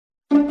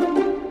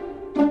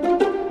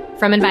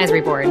From Advisory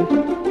Board,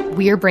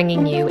 we're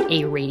bringing you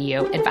a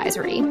radio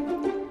advisory.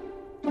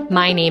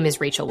 My name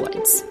is Rachel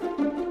Woods.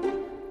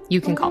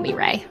 You can call me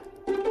Ray.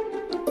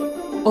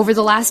 Over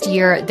the last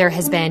year, there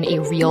has been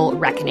a real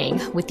reckoning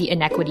with the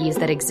inequities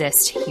that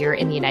exist here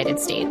in the United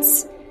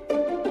States.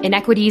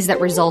 Inequities that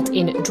result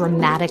in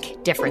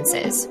dramatic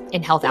differences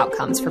in health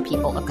outcomes for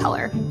people of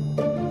color.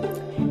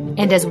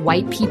 And as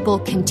white people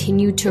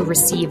continue to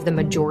receive the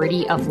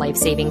majority of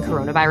life-saving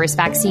coronavirus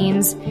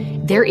vaccines,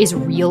 there is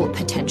real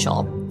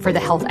potential for the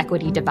health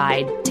equity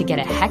divide to get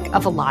a heck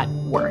of a lot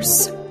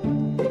worse.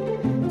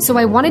 So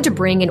I wanted to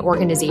bring an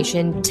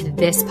organization to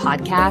this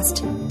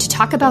podcast to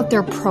talk about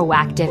their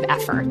proactive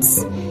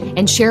efforts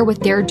and share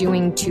what they're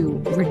doing to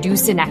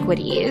reduce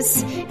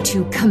inequities,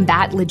 to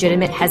combat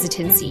legitimate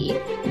hesitancy,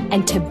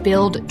 and to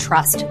build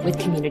trust with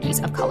communities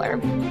of color.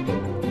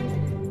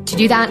 To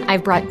do that,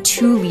 I've brought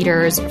two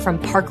leaders from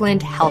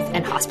Parkland Health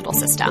and Hospital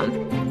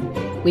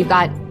System. We've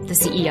got the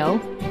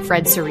CEO,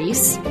 Fred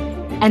Cerise,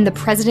 and the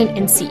president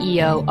and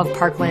CEO of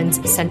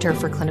Parkland's Center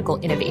for Clinical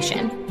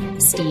Innovation,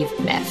 Steve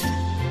Miff.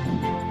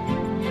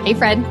 Hey,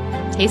 Fred.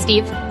 Hey,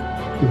 Steve.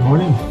 Good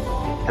morning.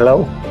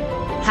 Hello.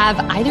 Have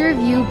either of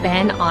you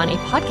been on a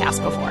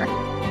podcast before?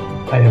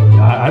 I have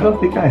not. I don't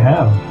think I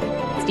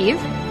have. Steve?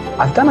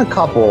 I've done a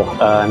couple,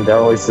 and they're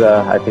always,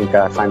 I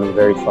find them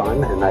very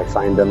fun, and I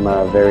find them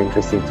very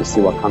interesting to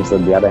see what comes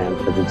at the other end,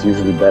 because it's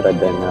usually better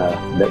than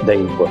the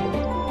input.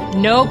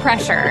 No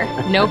pressure.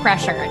 No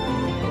pressure.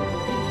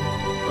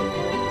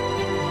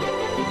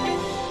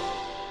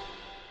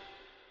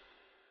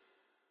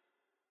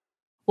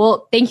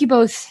 Well, thank you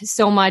both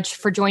so much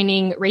for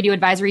joining Radio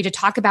Advisory to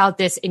talk about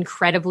this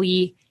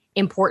incredibly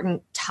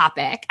important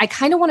topic. I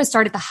kind of want to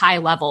start at the high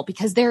level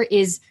because there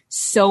is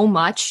so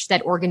much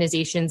that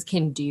organizations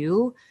can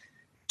do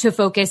to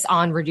focus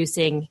on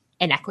reducing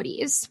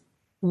inequities.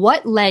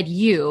 What led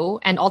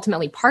you and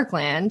ultimately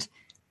Parkland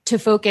to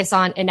focus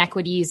on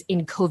inequities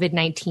in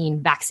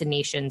COVID-19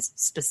 vaccinations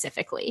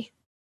specifically?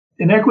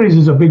 Inequities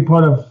is a big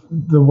part of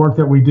the work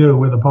that we do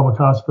with a public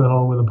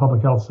hospital, with a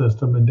public health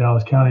system in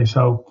Dallas County.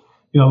 So,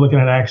 looking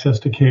at access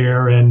to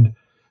care and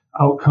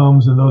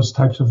outcomes and those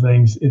types of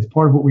things, it's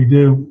part of what we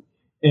do.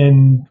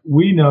 And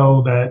we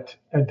know that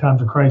at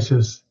times of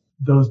crisis,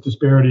 those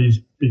disparities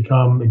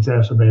become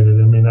exacerbated.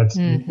 I mean, that's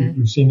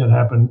we've seen that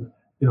happen,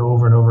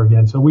 over and over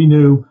again. So we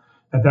knew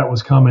that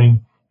was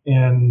coming.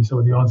 And so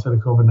with the onset of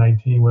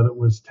COVID-19, whether it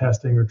was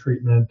testing or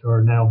treatment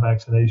or now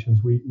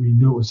vaccinations, we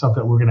knew it was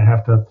something we're going to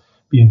have to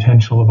be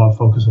intentional about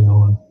focusing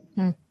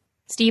on.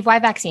 Steve, why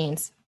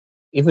vaccines?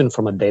 Even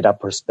from a data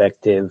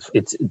perspective,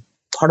 it's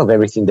part of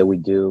everything that we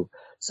do.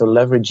 So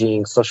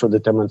leveraging social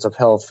determinants of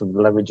health,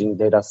 leveraging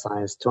data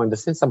science to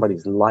understand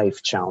somebody's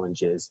life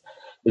challenges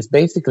is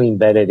basically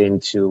embedded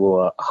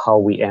into how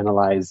we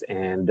analyze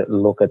and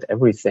look at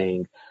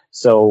everything.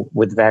 So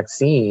with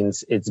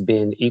vaccines, it's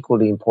been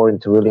equally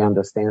important to really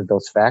understand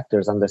those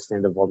factors,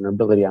 understand the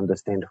vulnerability,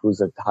 understand who's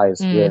at the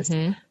highest risk,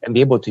 and be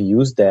able to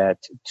use that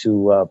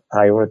to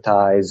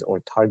prioritize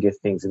or target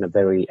things in a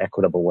very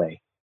equitable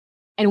way.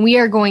 And we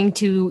are going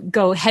to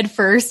go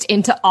headfirst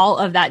into all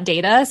of that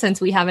data since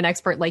we have an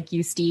expert like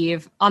you,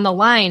 Steve, on the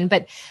line.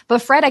 But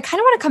Fred, I kind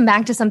of want to come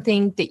back to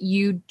something that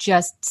you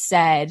just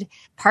said.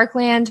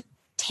 Parkland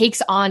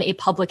takes on a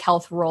public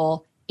health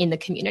role in the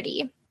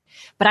community.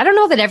 But I don't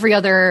know that every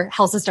other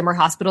health system or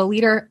hospital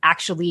leader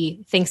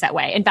actually thinks that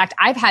way. In fact,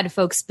 I've had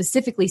folks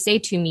specifically say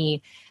to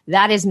me,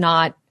 that is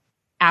not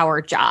our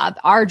job.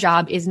 Our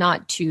job is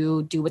not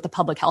to do what the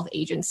public health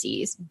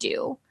agencies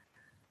do.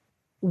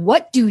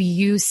 What do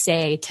you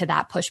say to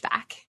that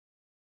pushback?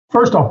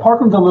 First off,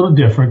 Parkland's a little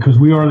different because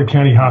we are the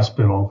county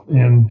hospital,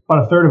 and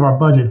about a third of our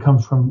budget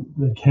comes from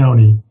the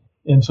county.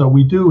 And so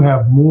we do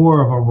have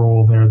more of a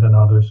role there than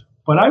others.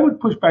 But I would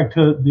push back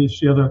to the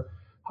other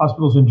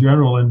hospitals in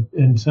general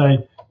and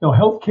say,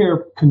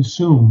 healthcare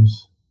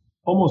consumes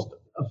almost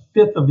a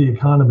fifth of the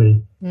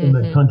economy in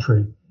the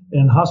country,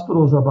 and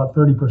hospitals are about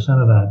 30%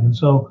 of that. And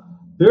so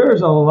there is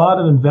a lot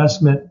of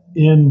investment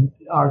in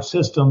our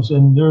systems,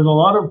 and there's a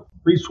lot of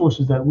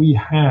resources that we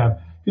have.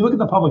 If you look at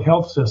the public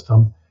health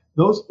system,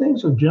 those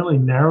things are generally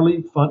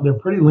narrowly funded. They're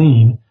pretty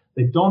lean.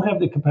 They don't have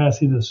the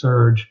capacity to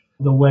surge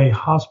the way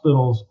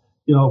hospitals,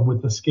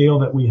 with the scale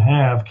that we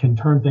have, can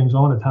turn things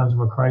on at times of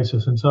a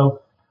crisis. And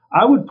so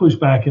I would push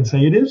back and say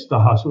it is the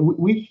hospital.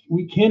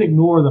 We can't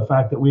ignore the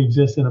fact that we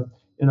exist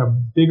in a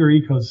bigger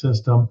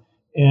ecosystem,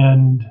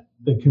 and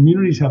the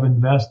communities have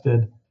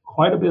invested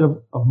quite a bit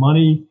of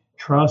money,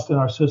 trust in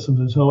our systems.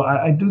 And so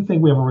I do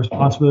think we have a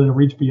responsibility to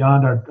reach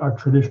beyond our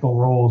traditional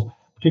roles,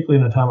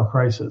 particularly in a time of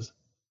crisis.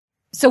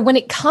 So when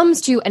it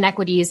comes to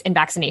inequities in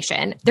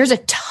vaccination, there's a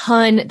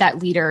ton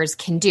that leaders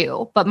can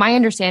do. But my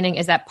understanding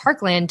is that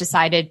Parkland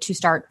decided to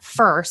start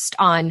first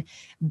on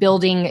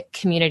building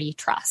community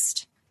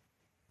trust.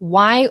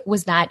 Why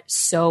was that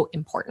so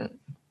important?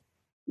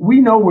 We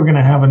know we're going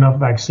to have enough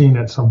vaccine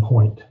at some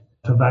point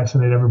to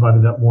vaccinate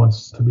everybody that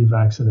wants to be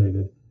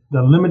vaccinated.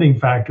 The limiting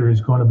factor is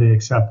going to be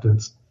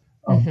acceptance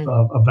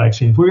of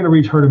vaccines. If we're going to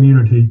reach herd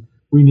immunity,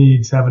 we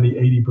need 70,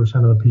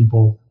 80% of the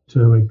people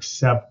to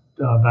accept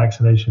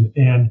vaccination.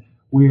 And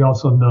we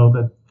also know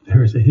that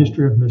there's a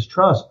history of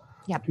mistrust,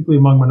 particularly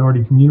among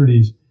minority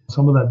communities,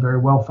 some of that very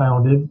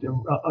well-founded,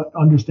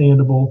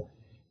 understandable.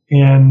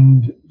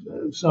 And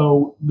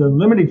so the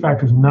limiting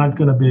factor is not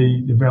going to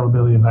be the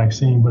availability of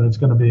vaccine, but it's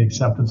going to be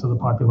acceptance of the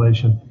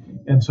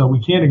population. And so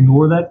we can't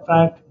ignore that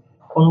fact.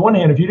 On the one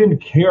hand, if you didn't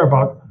care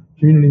about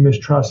community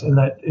mistrust in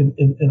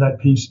that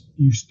piece,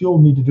 you still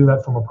need to do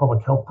that from a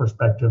public health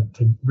perspective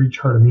to reach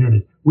herd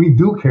immunity. We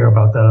do care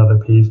about that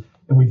other piece,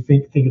 and we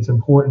think it's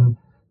important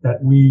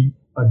that we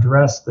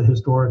address the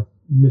historic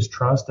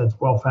mistrust that's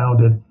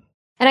well-founded.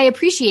 And I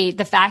appreciate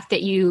the fact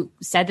that you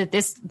said that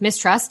this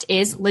mistrust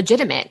is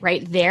legitimate,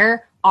 right?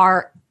 There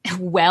are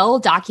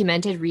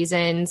well-documented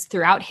reasons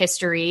throughout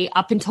history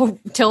up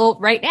until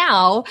right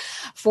now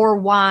for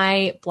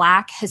why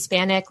Black,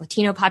 Hispanic,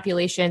 Latino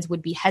populations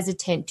would be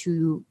hesitant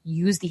to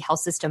use the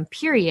health system,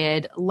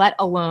 period, let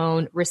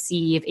alone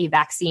receive a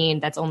vaccine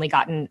that's only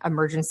gotten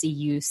emergency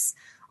use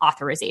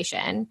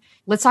authorization.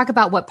 Let's talk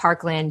about what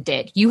Parkland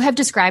did. You have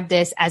described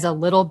this as a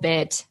little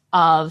bit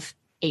of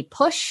a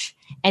push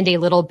and a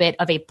little bit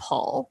of a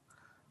pull.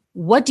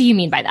 What do you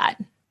mean by that?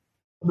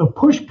 The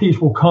push piece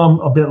will come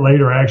a bit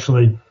later,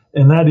 actually,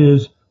 and that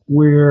is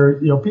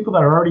where people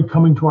that are already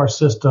coming to our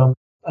system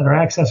that are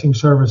accessing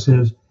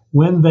services,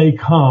 when they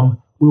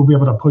come, we'll be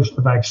able to push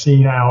the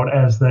vaccine out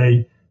as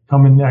they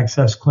come and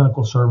access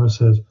clinical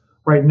services.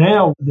 Right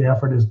now, the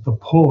effort is the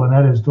pull, and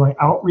that is doing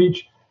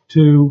outreach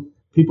to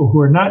people who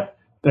are not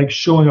like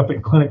showing up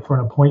at clinic for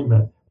an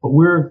appointment, but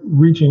we're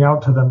reaching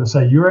out to them to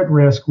say, you're at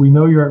risk. We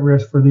know you're at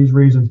risk for these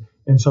reasons.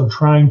 And so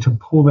trying to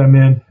pull them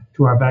in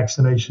to our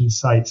vaccination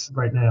sites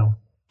right now.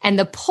 And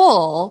the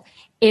pull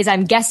is,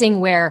 I'm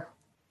guessing, where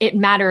it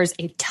matters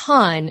a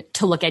ton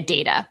to look at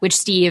data, which,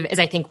 Steve, is,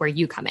 I think, where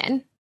you come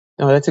in.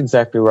 No, that's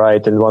exactly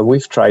right. And what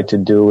we've tried to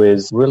do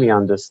is really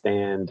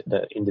understand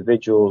the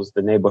individuals,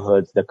 the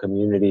neighborhoods, the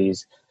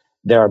communities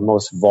that are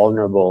most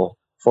vulnerable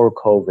for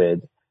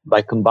COVID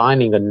by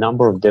combining a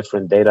number of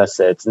different data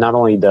sets, not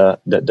only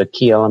the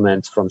key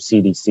elements from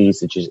CDC,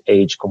 such as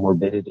age,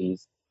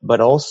 comorbidities,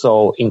 but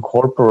also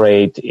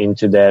incorporate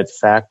into that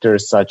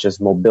factors such as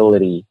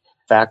mobility,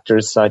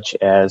 factors such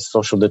as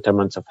social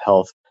determinants of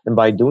health. And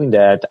by doing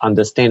that,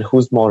 understand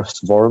who's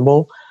most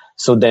vulnerable,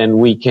 so then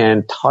we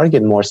can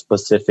target more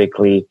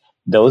specifically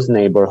those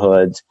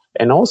neighborhoods.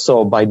 And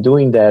also by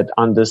doing that,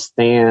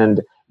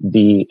 understand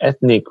the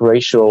ethnic,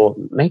 racial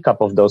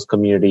makeup of those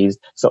communities.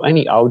 So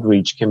any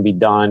outreach can be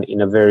done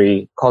in a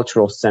very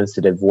cultural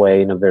sensitive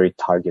way, in a very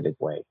targeted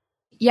way.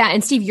 Yeah.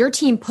 And Steve, your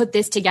team put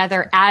this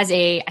together as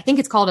I think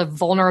it's called a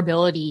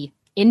vulnerability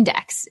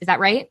index. Is that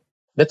right?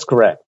 That's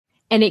correct.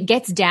 And it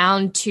gets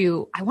down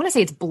to, I want to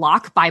say it's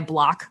block by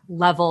block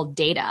level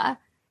data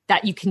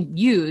that you can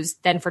use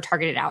then for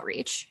targeted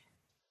outreach.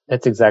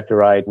 That's exactly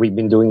right. We've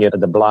been doing it at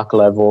the block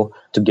level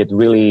to get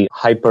really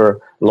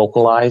hyper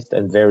localized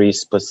and very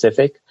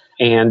specific.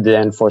 And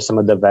then for some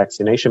of the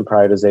vaccination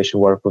prioritization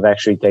work, we've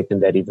actually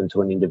taken that even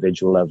to an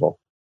individual level.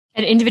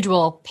 An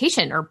individual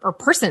patient or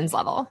person's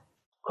level.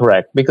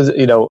 Correct. Because,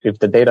 if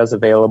the data is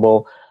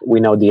available, we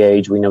know the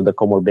age, we know the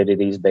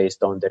comorbidities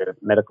based on their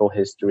medical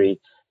history,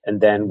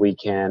 and then we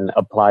can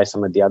apply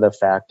some of the other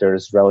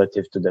factors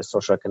relative to their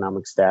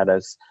socioeconomic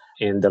status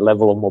and the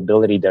level of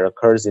mobility that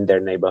occurs in their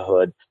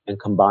neighborhood and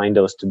combine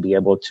those to be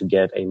able to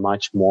get a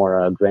much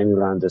more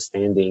granular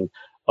understanding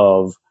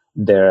of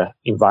their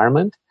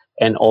environment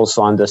and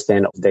also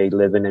understand if they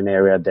live in an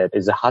area that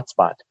is a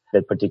hotspot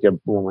at particular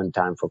moment in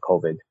time for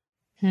COVID.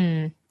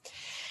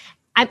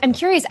 I'm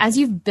curious, as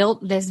you've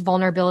built this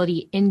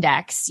vulnerability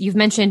index, you've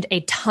mentioned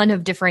a ton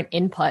of different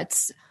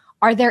inputs.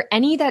 Are there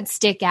any that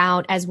stick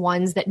out as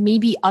ones that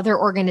maybe other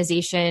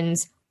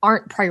organizations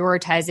aren't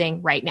prioritizing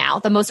right now?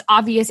 The most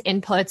obvious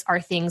inputs are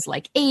things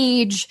like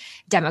age,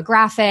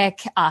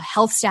 demographic,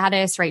 health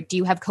status, right? Do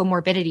you have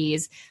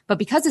comorbidities? But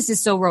because this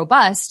is so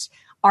robust,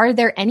 are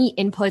there any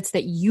inputs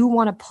that you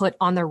want to put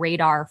on the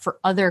radar for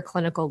other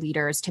clinical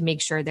leaders to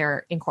make sure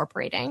they're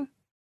incorporating?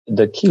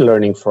 The key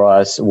learning for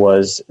us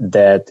was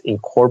that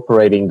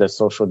incorporating the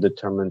social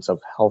determinants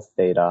of health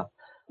data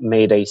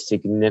made a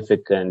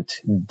significant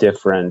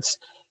difference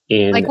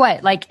in... Like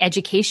what? Like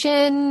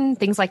education,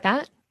 things like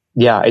that?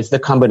 Yeah, it's the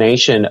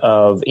combination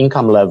of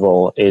income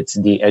level, it's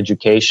the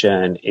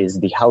education, is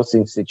the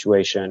housing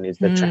situation, is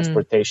the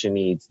transportation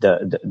needs,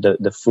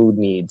 the food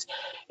needs.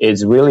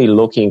 It's really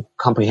looking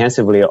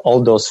comprehensively at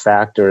all those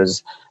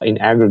factors in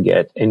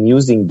aggregate and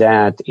using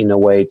that in a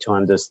way to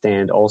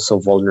understand also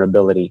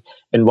vulnerability.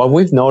 And what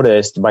we've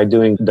noticed by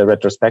doing the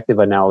retrospective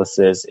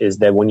analysis is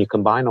that when you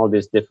combine all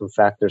these different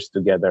factors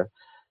together,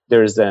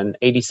 there's an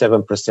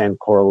 87%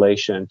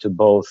 correlation to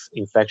both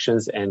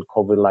infections and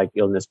COVID-like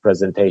illness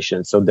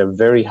presentation. So they're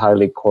very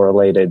highly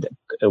correlated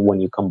when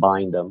you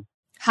combine them.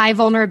 High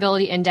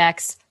vulnerability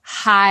index,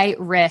 high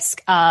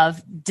risk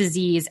of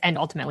disease and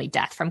ultimately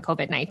death from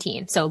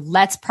COVID-19. So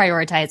let's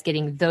prioritize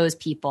getting those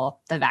people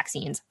the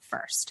vaccines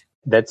first.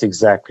 That's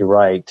exactly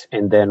right.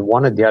 And then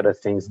one of the other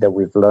things that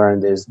we've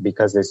learned is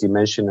because, as you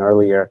mentioned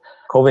earlier,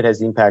 COVID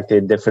has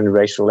impacted different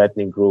racial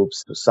ethnic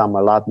groups, some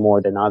a lot more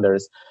than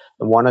others.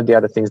 And one of the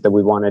other things that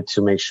we wanted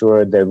to make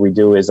sure that we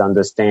do is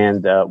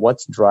understand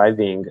what's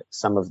driving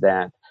some of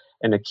that.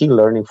 And a key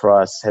learning for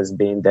us has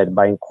been that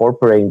by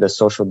incorporating the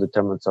social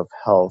determinants of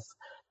health,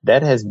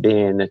 that has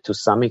been to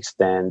some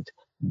extent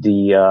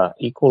the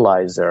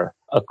equalizer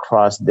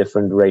across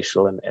different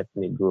racial and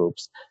ethnic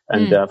groups.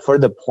 And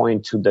further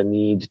point to the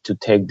need to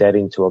take that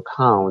into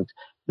account,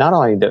 not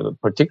only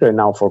particularly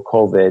now for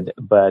COVID,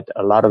 but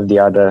a lot of the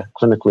other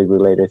clinically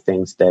related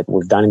things that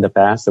we've done in the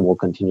past and will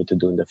continue to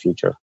do in the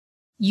future.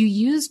 You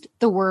used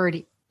the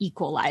word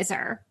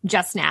equalizer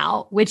just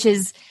now, which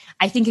is,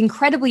 I think,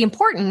 incredibly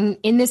important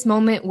in this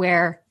moment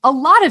where a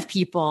lot of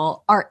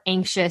people are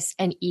anxious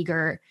and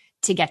eager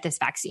to get this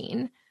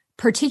vaccine,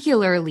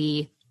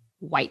 particularly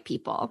white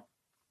people.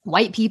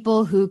 White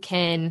people who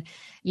can,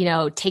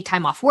 take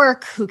time off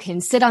work, who can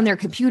sit on their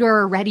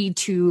computer ready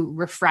to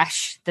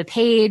refresh the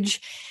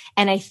page.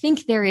 And I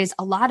think there is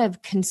a lot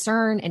of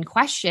concern and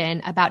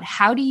question about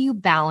how do you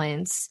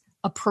balance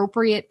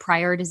appropriate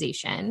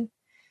prioritization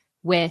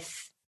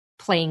with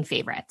playing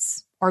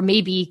favorites or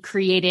maybe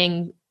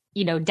creating,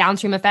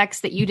 downstream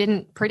effects that you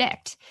didn't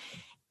predict.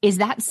 Is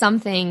that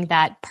something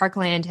that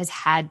Parkland has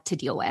had to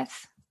deal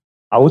with?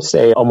 I would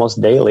say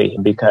almost daily,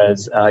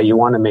 because you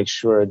want to make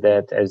sure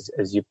that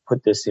as you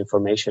put this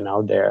information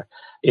out there,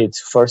 it's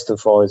first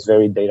of all, it's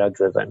very data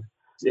driven.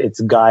 It's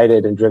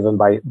guided and driven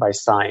by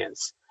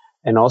science.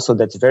 And also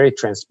that's very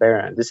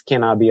transparent. This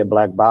cannot be a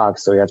black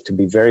box. So you have to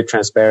be very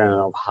transparent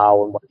of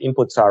how and what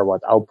inputs are,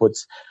 what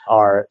outputs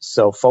are.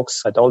 So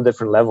folks at all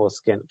different levels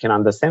can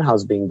understand how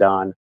it's being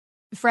done.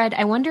 Fred,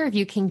 I wonder if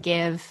you can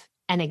give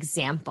an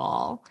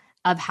example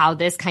of how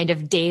this kind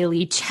of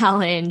daily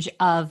challenge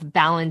of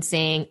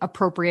balancing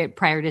appropriate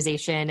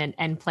prioritization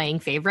and playing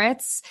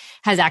favorites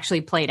has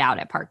actually played out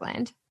at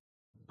Parkland.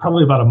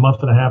 Probably about a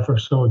month and a half or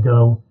so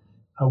ago,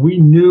 we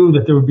knew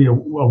that there would be a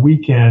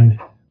weekend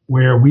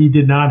where we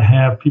did not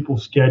have people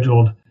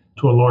scheduled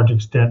to a large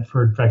extent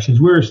for vaccines.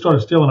 We were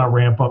still in our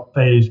ramp-up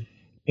phase,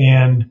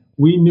 and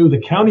we knew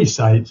the county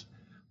sites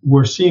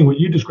were seeing what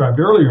you described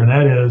earlier, and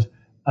that is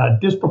a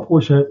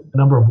disproportionate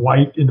number of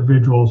white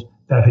individuals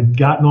that had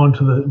gotten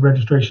onto the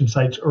registration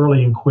sites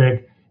early and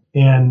quick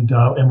and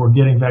were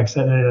getting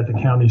vaccinated at the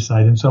county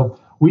site. And so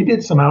we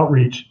did some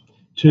outreach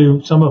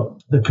to some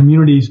of the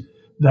communities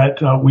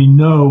that we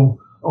know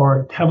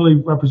are heavily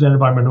represented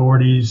by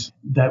minorities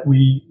that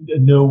we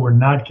know were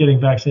not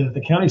getting vaccinated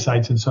at the county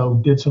sites. And so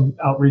did some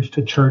outreach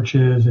to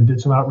churches and did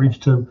some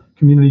outreach to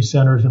community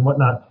centers and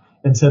whatnot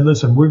and said,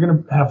 listen, we're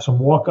going to have some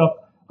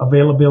walk-up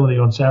availability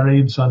on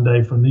Saturday and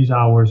Sunday from these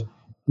hours.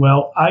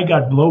 Well, I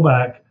got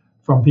blowback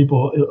from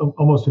people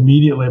almost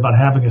immediately about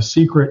having a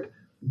secret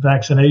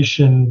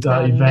vaccination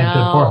event at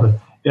Parkland.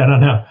 Yeah,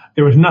 no.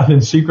 There was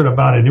nothing secret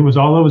about it. It was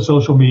all over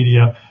social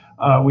media.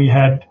 We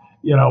had,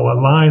 a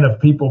line of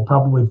people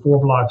probably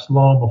 4 blocks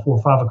long before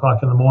 5 o'clock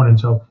in the morning.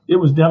 So it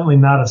was definitely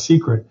not a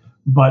secret.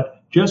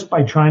 But just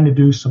by trying to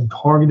do some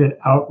targeted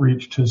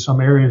outreach to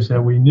some areas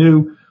that we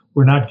knew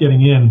were not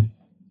getting in,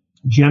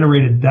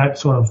 generated that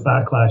sort of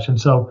backlash. And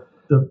so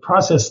the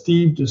process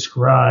Steve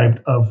described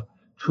of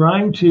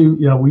trying to,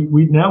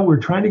 we're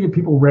trying to get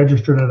people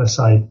registered at a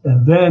site,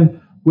 and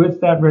then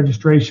with that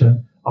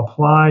registration,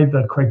 apply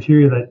the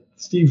criteria that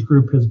Steve's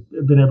group has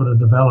been able to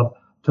develop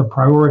to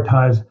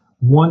prioritize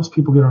once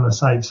people get on a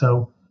site.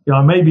 So,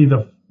 I may be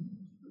the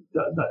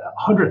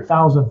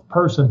 100,000th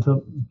person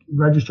to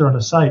register on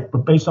a site,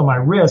 but based on my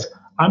risk,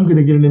 I'm going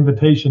to get an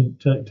invitation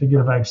to get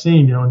a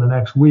vaccine, in the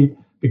next week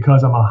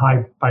because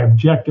by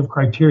objective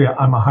criteria,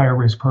 I'm a higher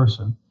risk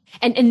person.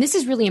 And this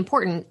is really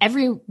important.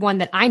 Everyone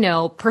that I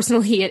know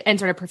personally and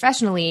sort of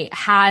professionally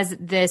has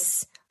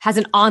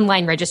an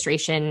online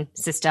registration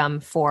system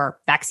for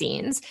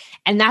vaccines.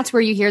 And that's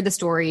where you hear the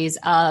stories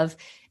of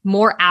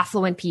more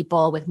affluent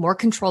people with more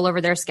control over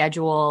their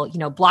schedule,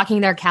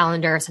 blocking their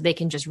calendar so they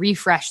can just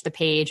refresh the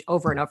page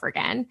over and over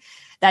again.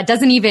 That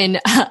doesn't even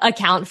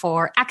account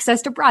for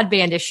access to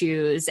broadband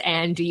issues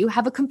and do you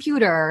have a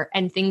computer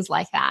and things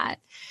like that.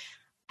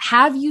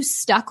 Have you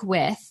stuck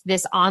with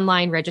this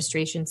online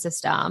registration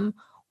system,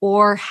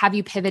 or have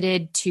you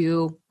pivoted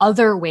to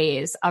other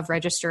ways of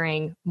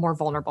registering more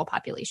vulnerable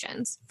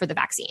populations for the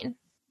vaccine?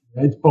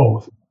 It's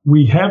both.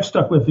 We have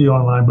stuck with the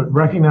online, but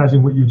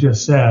recognizing what you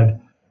just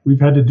said, we've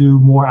had to do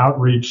more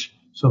outreach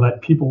so that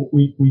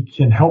we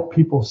can help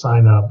people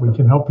sign up. We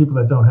can help people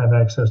that don't have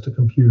access to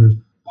computers,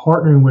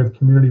 partnering with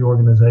community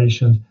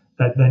organizations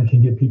that then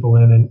can get people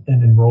in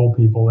and enroll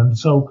people. And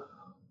so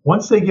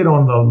once they get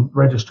on the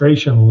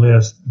registration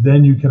list,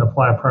 then you can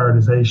apply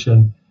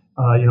prioritization,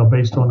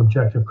 based on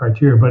objective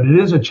criteria. But it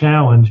is a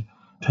challenge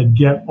to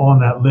get on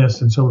that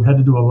list. And so we've had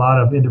to do a lot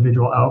of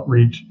individual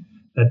outreach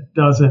that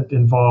doesn't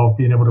involve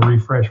being able to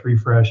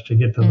refresh to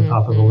get to the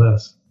top of the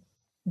list.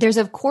 There's,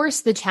 of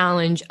course, the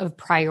challenge of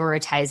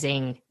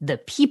prioritizing the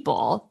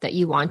people that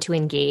you want to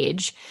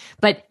engage.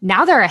 But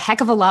now there are a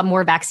heck of a lot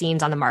more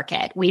vaccines on the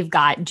market. We've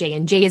got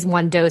J&J's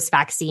 1-dose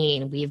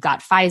vaccine. We've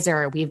got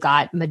Pfizer. We've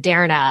got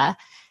Moderna.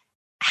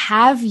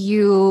 Have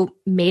you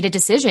made a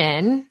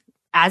decision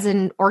as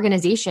an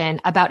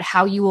organization about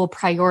how you will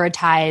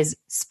prioritize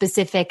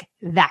specific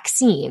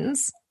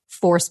vaccines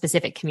for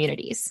specific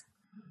communities?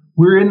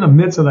 We're in the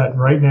midst of that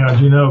right now,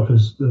 as you know,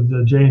 because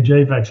the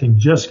J&J vaccine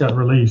just got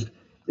released.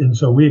 And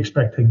so we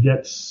expect to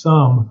get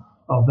some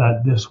of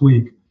that this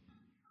week.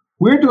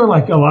 We're doing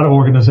like a lot of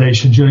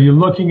organizations. You're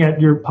looking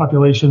at your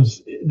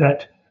populations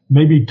that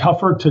may be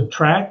tougher to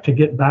track to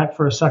get back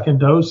for a second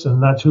dose.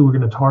 And that's who we're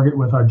going to target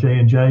with our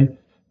J&J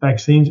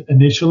vaccines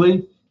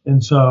initially.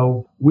 And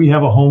so we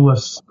have a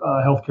homeless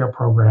healthcare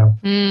program.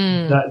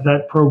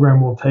 That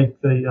program will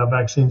take the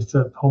vaccines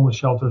to homeless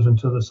shelters and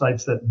to the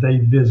sites that they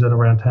visit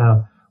around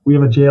town. We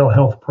have a jail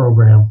health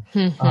program.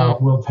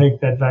 We'll take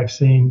that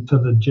vaccine to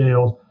the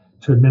jails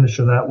to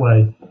administer that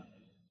way.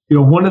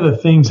 One of the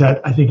things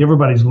that I think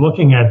everybody's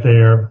looking at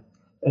there,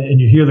 and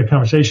you hear the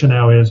conversation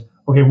now is,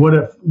 okay, what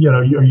if,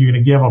 are you going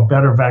to give a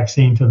better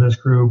vaccine to this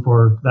group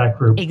or that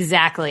group?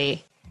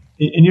 Exactly.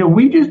 And,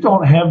 we just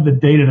don't have the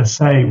data to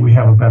say we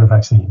have a better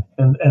vaccine.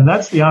 And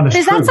that's the honest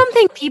truth. Is that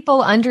something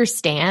people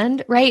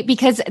understand, right?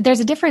 Because there's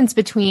a difference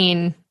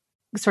between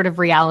sort of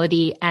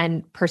reality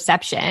and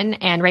perception.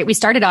 And right, we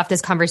started off this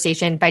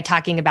conversation by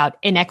talking about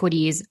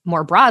inequities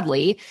more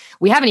broadly.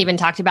 We haven't even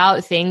talked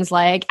about things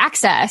like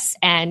access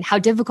and how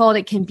difficult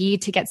it can be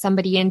to get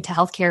somebody into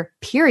healthcare,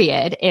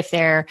 period, if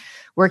they're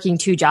working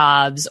 2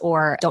 jobs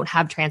or don't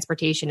have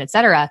transportation, et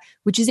cetera,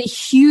 which is a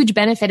huge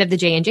benefit of the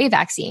J&J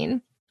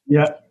vaccine.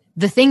 Yeah.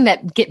 The thing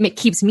that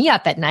keeps me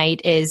up at night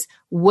is,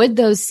 would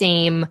those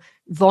same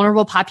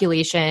vulnerable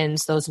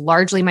populations, those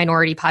largely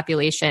minority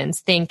populations,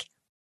 think,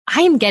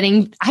 I'm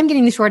getting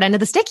the short end of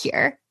the stick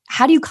here?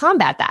 How do you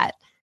combat that?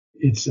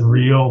 It's a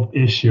real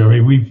issue. I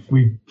mean,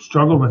 we've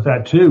struggled with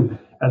that too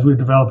as we're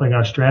developing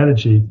our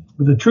strategy.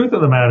 But the truth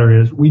of the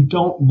matter is, we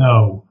don't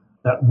know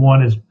that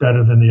one is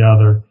better than the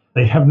other.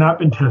 They have not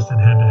been tested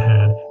head to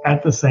head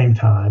at the same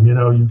time.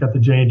 You've got the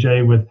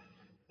J&J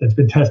that's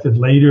been tested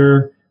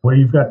later, where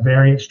you've got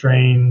variant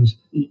strains.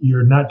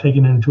 You're not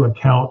taking into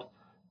account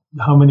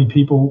how many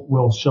people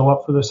will show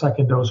up for the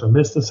second dose or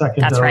miss the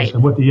second dose, right,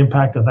 and what the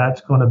impact of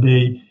that's going to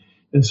be.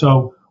 And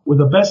so with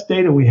the best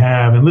data we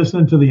have and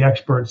listening to the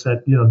experts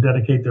that,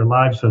 dedicate their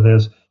lives to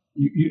this,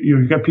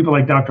 you've got people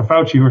like Dr.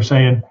 Fauci who are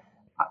saying,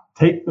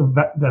 take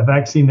the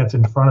vaccine that's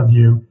in front of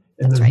you.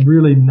 And there's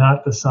really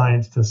not the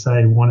science to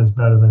say one is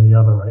better than the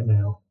other right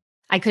now.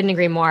 I couldn't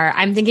agree more.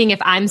 I'm thinking if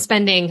I'm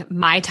spending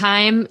my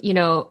time,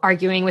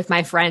 arguing with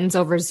my friends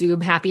over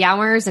Zoom happy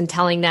hours and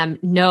telling them,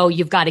 no,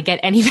 you've got to get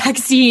any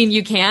vaccine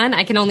you can,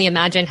 I can only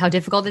imagine how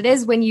difficult it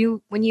is when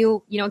you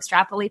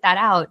extrapolate that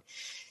out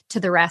to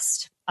the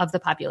rest of the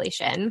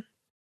population.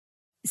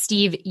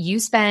 Steve, you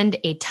spend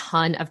a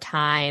ton of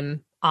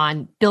time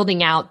on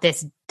building out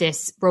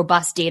this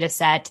robust data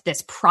set,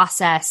 this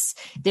process,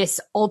 this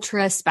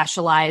ultra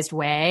specialized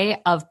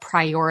way of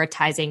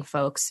prioritizing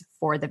folks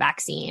for the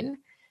vaccine.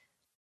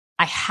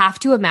 I have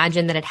to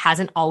imagine that it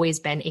hasn't always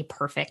been a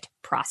perfect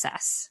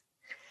process.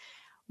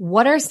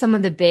 What are some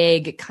of the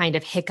big kind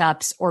of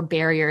hiccups or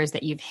barriers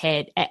that you've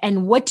hit?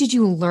 And what did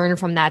you learn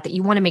from that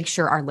you want to make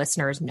sure our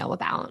listeners know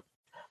about?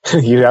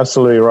 You're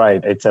absolutely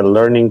right. It's a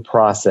learning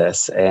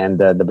process, and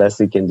the best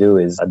we can do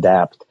is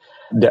adapt.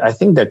 I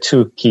think there are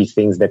 2 key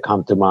things that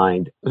come to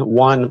mind.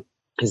 One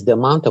is the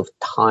amount of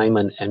time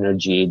and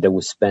energy that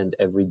we spend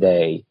every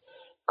day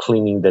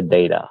cleaning the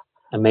data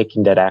and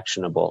making that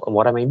actionable. And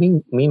what I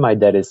mean by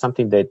that is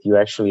something that you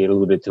actually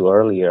alluded to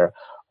earlier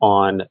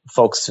on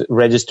folks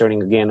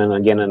registering again and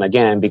again and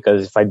again,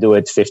 because if I do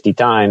it 50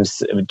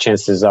 times,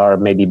 chances are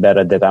maybe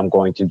better that I'm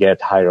going to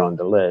get higher on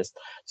the list.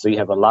 So you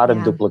have a lot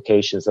of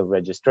duplications of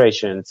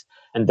registrations.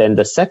 And then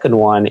the second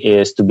one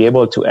is to be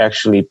able to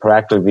actually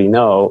proactively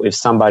know if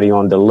somebody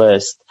on the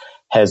list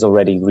has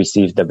already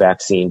received the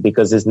vaccine,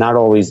 because it's not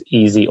always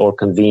easy or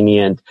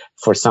convenient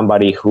for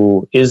somebody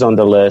who is on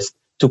the list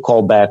to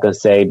call back and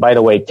say, by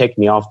the way, take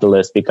me off the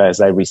list because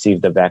I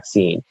received the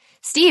vaccine.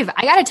 Steve,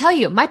 I got to tell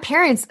you, my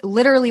parents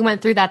literally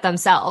went through that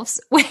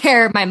themselves,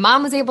 where my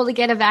mom was able to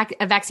get a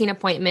vaccine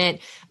appointment.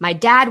 My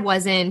dad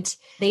wasn't.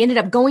 They ended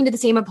up going to the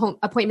same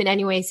appointment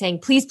anyway, saying,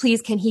 please,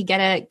 can he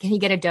get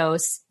a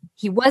dose?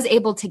 He was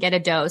able to get a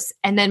dose.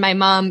 And then my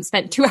mom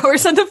spent 2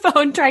 hours on the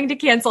phone trying to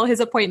cancel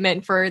his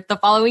appointment for the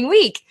following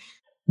week.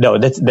 No,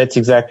 that's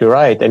exactly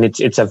right. And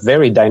it's a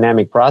very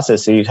dynamic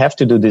process. So you have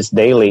to do this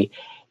daily.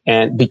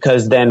 And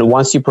because then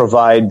once you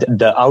provide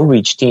the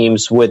outreach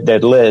teams with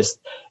that list,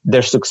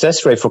 their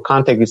success rate for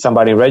contacting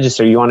somebody and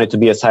register, you want it to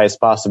be as high as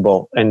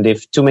possible. And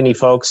if too many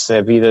folks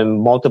have either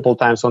multiple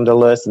times on the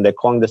list and they're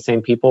calling the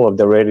same people, if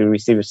they're ready to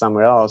receive it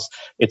somewhere else,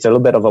 it's a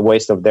little bit of a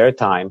waste of their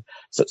time.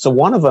 So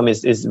one of them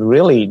is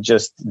really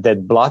just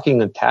that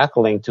blocking and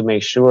tackling to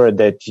make sure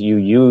that you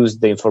use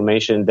the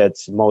information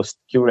that's most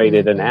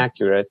curated and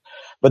accurate.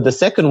 But the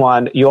second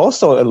one you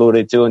also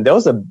alluded to, and there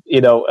was a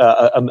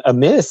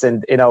miss.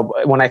 And,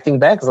 when I think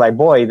back, it's like,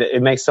 boy,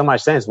 it makes so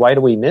much sense. Why do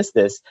we miss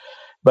this?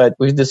 But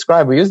we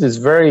use this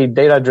very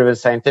data-driven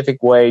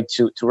scientific way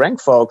to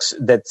rank folks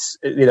that's,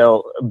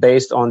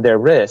 based on their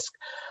risk.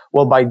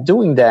 Well, by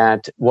doing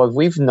that, what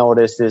we've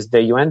noticed is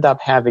that you end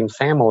up having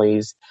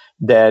families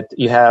that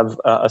you have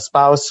a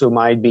spouse who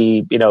might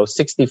be,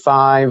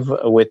 65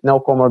 with no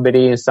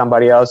comorbidity and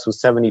somebody else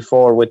who's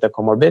 74 with a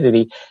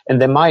comorbidity,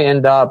 and they might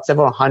end up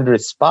several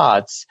hundred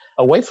spots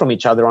away from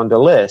each other on the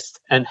list.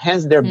 And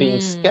hence they're being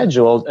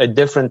scheduled at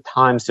different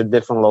times to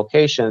different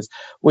locations,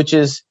 which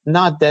is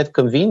not that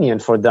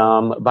convenient for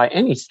them by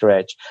any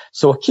stretch.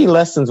 So key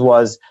lessons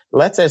was,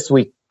 as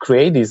we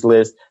create these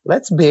lists,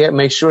 let's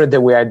make sure that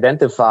we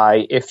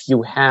identify if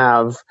you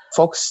have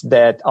folks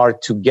that are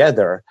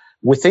together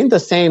within the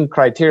same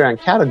criteria and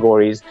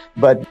categories,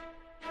 but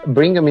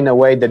bring them in a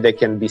way that they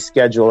can be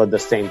scheduled at the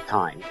same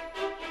time.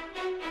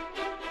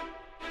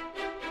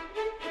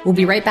 We'll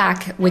be right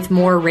back with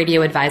more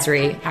Radio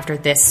Advisory after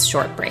this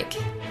short break.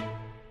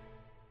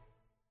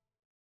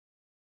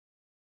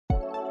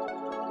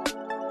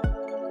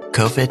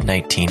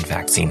 COVID-19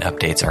 vaccine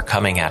updates are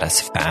coming at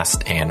us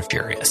fast and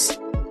furious.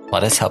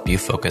 Let us help you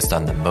focus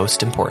on the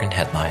most important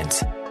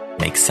headlines,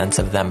 make sense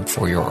of them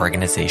for your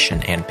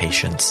organization and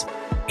patients,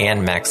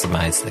 and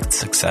maximize the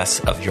success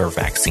of your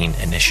vaccine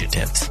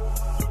initiatives.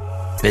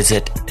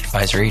 Visit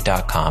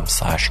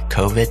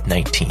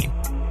advisory.com/COVID-19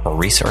 for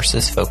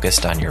resources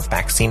focused on your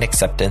vaccine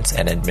acceptance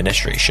and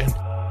administration,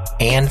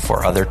 and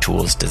for other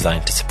tools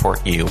designed to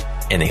support you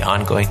in the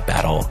ongoing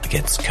battle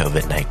against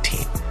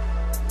COVID-19.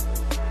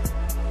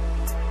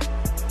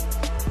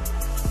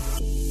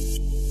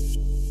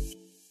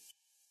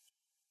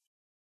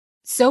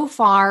 So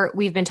far,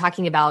 we've been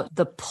talking about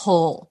the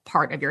pull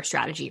part of your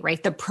strategy,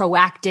 right? The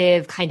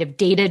proactive kind of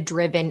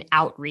data-driven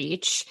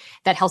outreach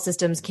that health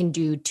systems can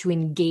do to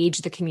engage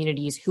the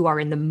communities who are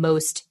in the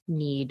most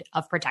need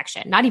of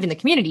protection. Not even the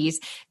communities,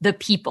 the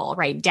people,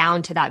 right?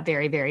 Down to that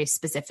very, very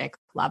specific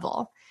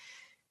level.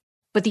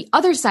 But the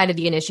other side of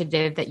the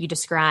initiative that you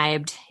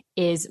described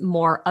is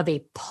more of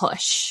a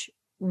push.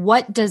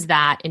 What does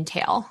that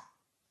entail?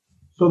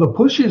 So the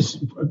push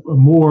is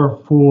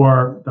more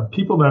for the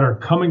people that are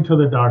coming to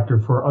the doctor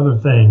for other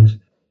things,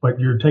 but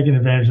you're taking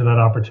advantage of that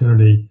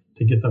opportunity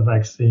to get the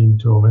vaccine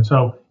to them. And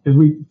so as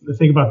we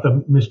think about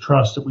the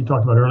mistrust that we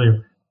talked about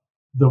earlier,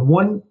 the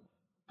one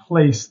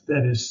place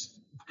that is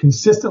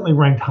consistently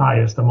ranked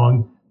highest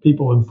among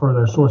people and for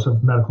their source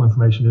of medical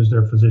information is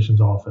their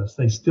physician's office.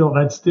 They trust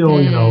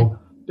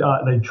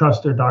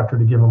their doctor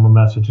to give them a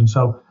message. And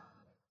so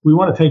we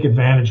want to take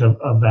advantage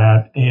of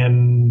that.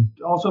 And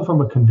also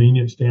from a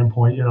convenience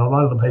standpoint, a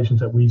lot of the patients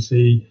that we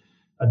see,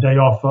 a day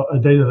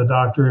to the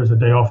doctor is a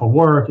day off of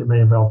work. It may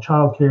involve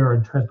childcare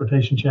and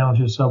transportation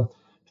challenges. So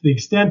to the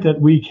extent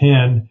that we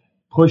can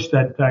push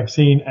that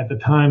vaccine at the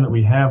time that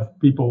we have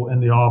people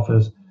in the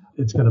office,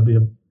 it's going to be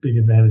a big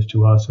advantage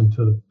to us and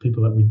to the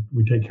people that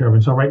we take care of.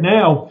 And so right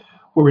now,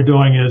 what we're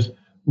doing is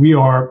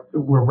we're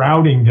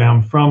routing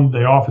them from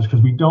the office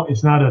because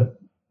it's not a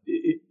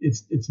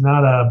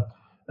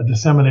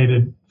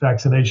disseminated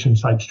vaccination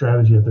site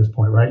strategy at this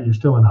point, right? You're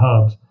still in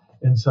hubs.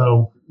 And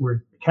so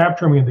we're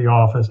capturing them in the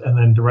office and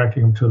then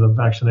directing them to the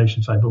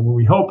vaccination site. But what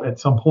we hope at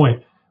some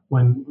point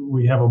when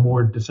we have a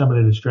more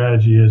disseminated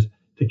strategy is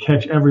to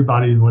catch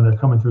everybody when they're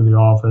coming through the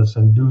office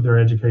and do their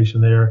education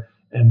there.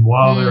 And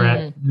while they're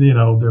at,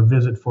 their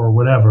visit for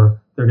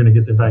whatever, they're going to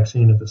get the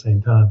vaccine at the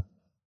same time.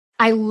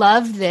 I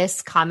love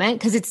this comment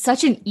because it's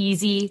such an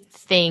easy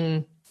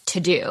thing to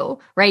do,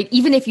 right?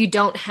 Even if you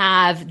don't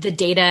have the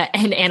data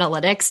and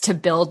analytics to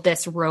build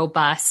this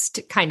robust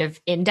kind of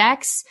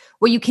index,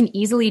 what you can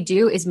easily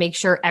do is make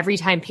sure every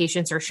time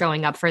patients are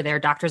showing up for their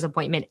doctor's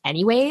appointment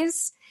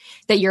anyways,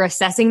 that you're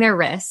assessing their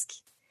risk,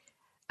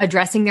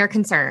 addressing their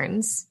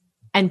concerns,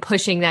 and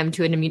pushing them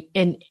to an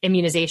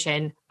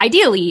immunization.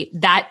 Ideally,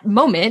 that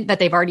moment that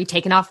they've already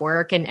taken off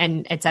work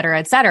and et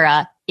cetera,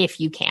 if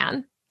you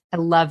can. I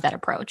love that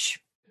approach.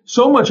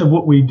 So much of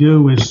what we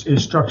do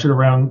is structured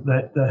around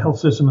the health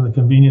system and the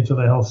convenience of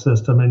the health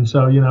system. And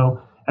so,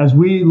 as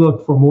we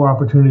look for more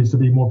opportunities to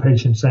be more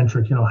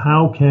patient-centric,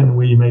 how can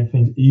we make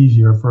things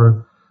easier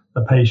for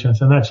the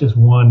patients? And that's just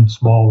one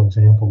small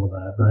example of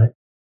that, right?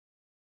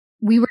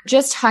 We were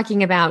just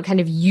talking about kind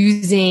of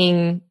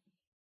using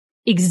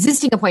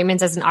existing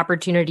appointments as an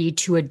opportunity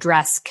to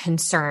address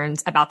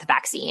concerns about the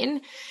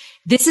vaccine.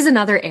 This is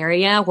another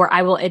area where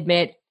I will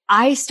admit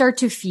I start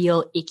to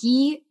feel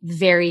icky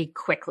very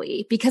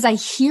quickly because I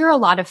hear a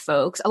lot of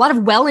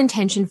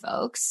well-intentioned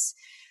folks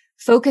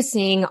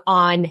focusing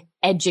on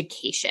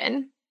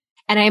education.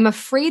 And I am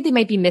afraid they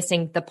might be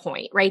missing the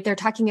point, right? They're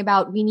talking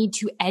about we need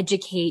to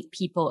educate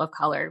people of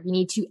color. We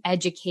need to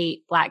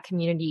educate Black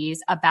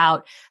communities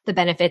about the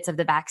benefits of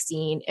the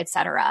vaccine, et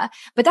cetera.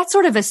 But that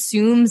sort of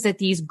assumes that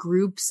these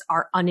groups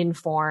are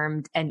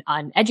uninformed and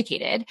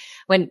uneducated,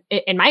 when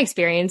in my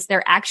experience,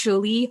 they're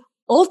actually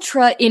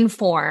ultra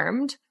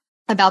informed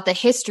about the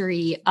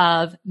history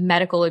of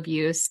medical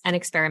abuse and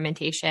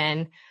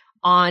experimentation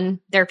on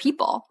their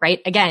people, right?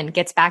 Again,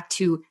 gets back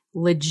to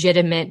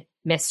legitimate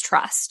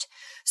mistrust.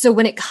 So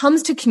when it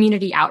comes to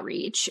community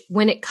outreach,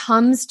 when it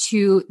comes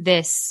to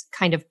this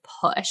kind of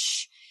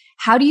push,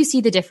 how do you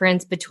see the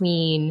difference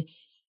between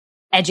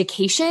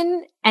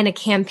education and a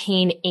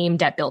campaign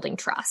aimed at building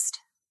trust?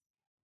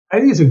 I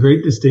think it's a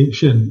great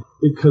distinction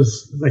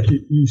because, like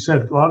you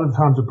said, a lot of the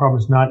times the problem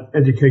is not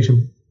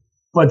education,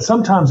 but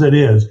sometimes it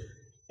is.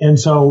 And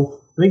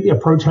so I think the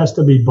approach has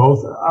to be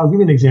both. I'll give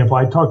you an example.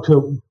 I talked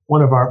to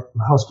one of our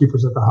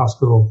housekeepers at the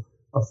hospital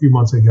a few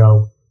months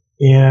ago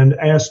and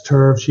asked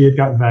her if she had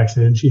gotten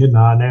vaccinated, and she had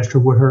not, and asked her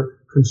what her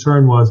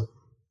concern was.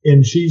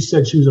 And she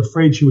said she was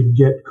afraid she would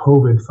get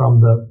COVID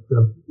from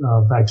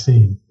the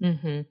vaccine.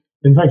 Mm-hmm.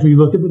 In fact, if you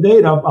look at the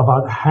data,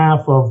 about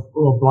half of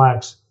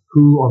Blacks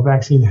who are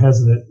vaccine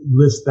hesitant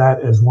list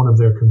that as one of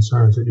their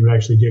concerns, that you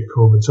actually get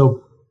COVID.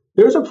 So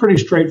there's a pretty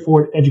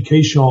straightforward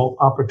educational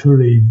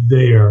opportunity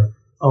there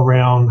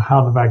around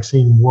how the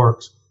vaccine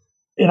works.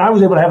 And I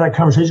was able to have that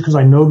conversation because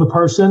I know the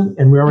person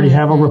and we already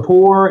have a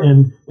rapport,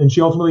 and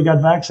she ultimately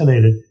got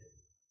vaccinated.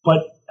 But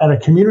at a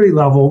community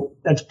level,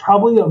 that's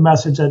probably a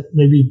message that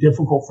may be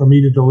difficult for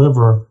me to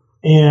deliver,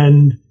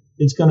 and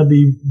it's going to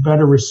be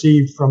better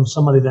received from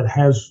somebody that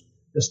has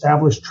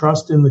established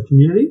trust in the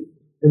community.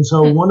 And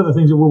so one of the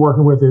things that we're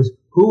working with is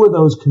who are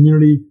those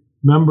community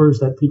members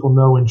that people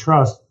know and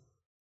trust,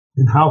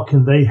 and how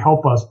can they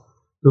help us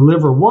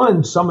deliver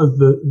some of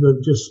the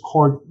just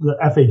hard, the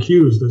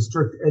FAQs, the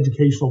strict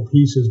educational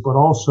pieces, but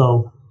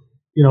also,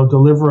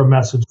 deliver a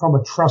message from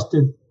a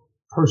trusted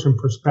person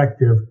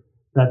perspective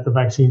that the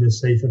vaccine is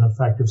safe and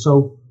effective.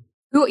 So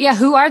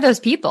who are those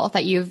people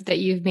that you've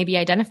maybe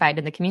identified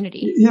in the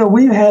community?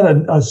 We've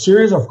had a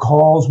series of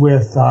calls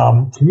with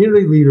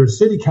community leaders,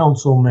 city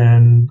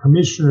councilmen,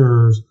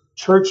 commissioners,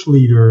 church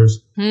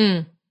leaders,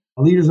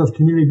 leaders of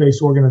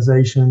community-based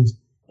organizations.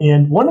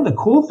 And one of the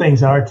cool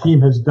things that our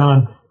team has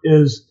done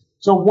is,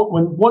 so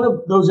when one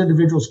of those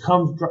individuals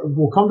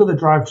will come to the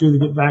drive-thru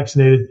to get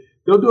vaccinated,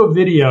 they'll do a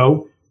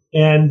video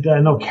and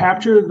they'll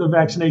capture the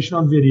vaccination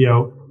on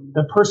video.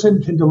 That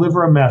person can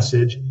deliver a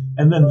message,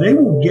 and then they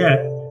will get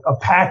a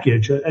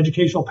package, an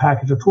educational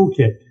package, a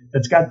toolkit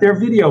that's got their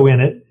video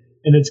in it,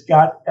 and it's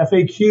got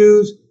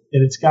FAQs,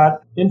 and it's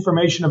got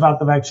information about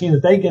the vaccine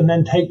that they can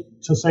then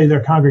take to, say,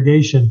 their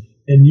congregation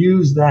and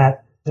use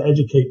that to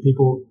educate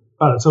people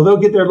about it. So they'll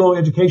get their little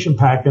education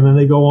pack, and then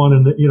they go on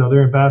and,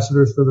 they're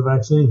ambassadors for the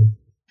vaccine.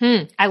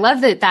 I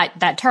love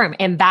that term,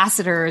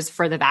 ambassadors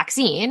for the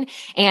vaccine.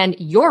 And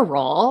your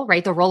role,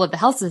 right, the role of the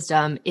health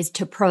system is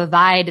to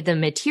provide the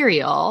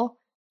material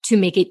to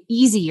make it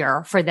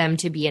easier for them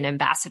to be an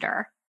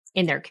ambassador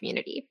in their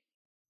community.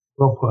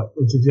 Well put.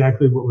 It's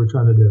exactly what we're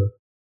trying to do.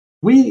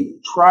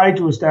 We try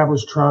to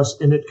establish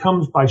trust, and it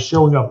comes by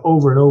showing up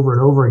over and over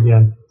and over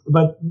again.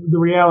 But the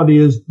reality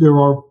is there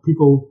are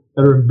people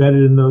that are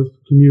embedded in those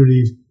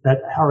communities that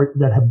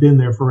have been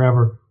there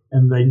forever.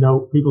 And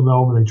people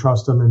know them and they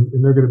trust them, and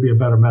they're going to be a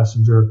better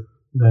messenger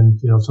than,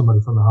 somebody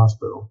from the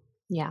hospital.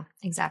 Yeah,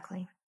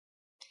 exactly.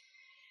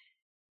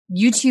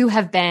 You two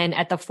have been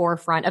at the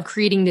forefront of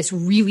creating this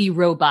really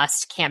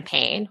robust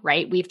campaign,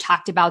 right? We've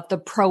talked about the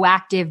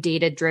proactive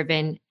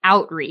data-driven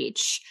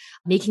outreach,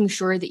 making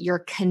sure that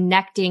you're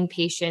connecting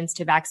patients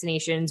to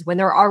vaccinations when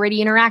they're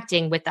already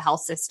interacting with the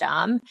health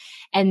system,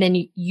 and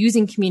then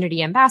using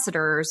community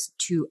ambassadors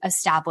to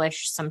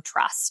establish some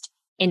trust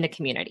in the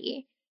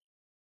community.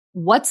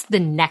 What's the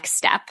next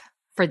step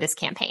for this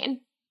campaign?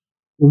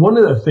 One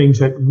of the things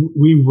that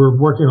we were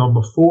working on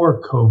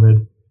before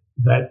COVID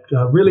that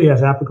really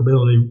has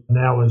applicability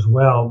now as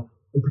well,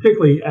 and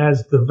particularly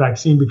as the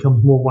vaccine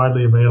becomes more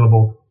widely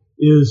available,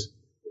 is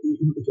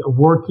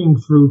working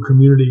through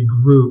community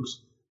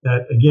groups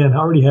that, again,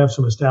 already have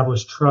some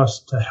established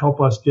trust to help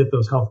us get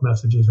those health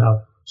messages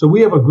out. So we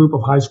have a group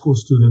of high school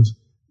students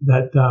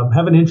that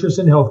have an interest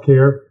in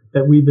healthcare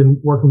that we've been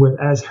working with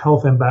as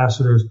health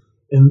ambassadors.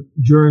 And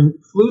during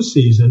flu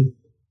season,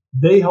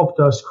 they helped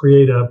us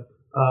create a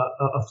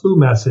flu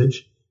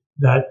message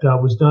that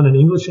was done in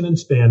English and in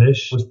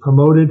Spanish, was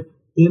promoted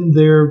in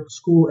their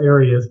school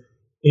areas,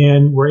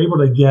 and were able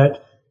to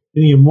get,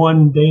 in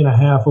 1 day and a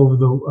half over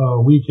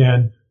the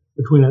weekend,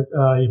 between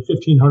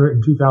 1,500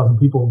 and 2,000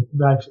 people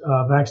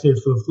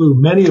vaccinated for the flu,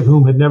 many of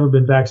whom had never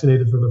been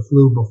vaccinated for the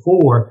flu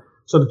before,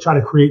 so to try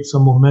to create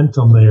some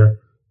momentum there.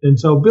 And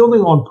so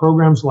building on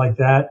programs like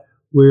that,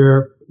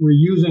 where we're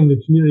using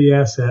the community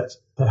assets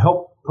to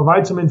help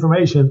provide some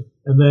information,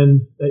 and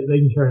then they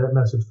can carry that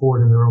message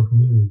forward in their own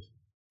communities.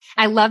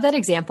 I love that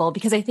example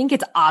because I think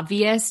it's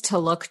obvious to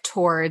look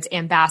towards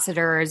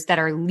ambassadors that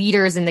are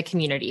leaders in the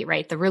community,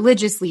 right? The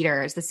religious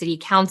leaders, the city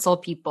council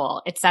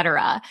people, et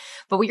cetera.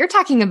 But what you're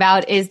talking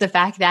about is the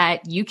fact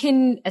that you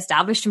can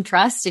establish some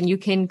trust and you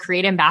can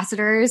create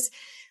ambassadors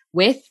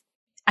with,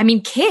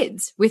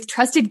 kids, with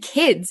trusted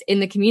kids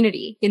in the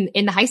community,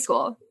 in the high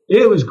school.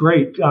 It was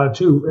great,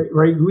 too,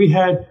 right? We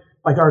had,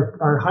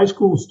 our high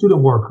school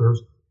student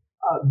workers,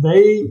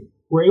 they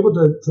were able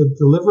to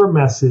deliver a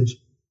message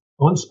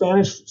on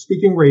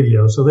Spanish-speaking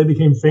radio. So they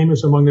became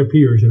famous among their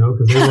peers,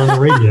 because they were on the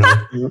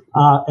radio.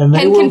 And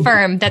they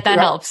confirm that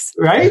helps.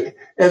 Right?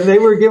 And they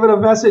were given a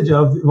message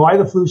of why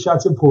the flu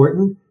shot's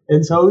important.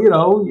 And so,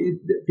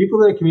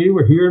 people in the community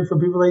were hearing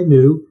from people they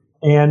knew.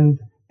 And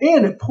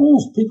it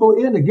pulls people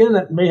in, again,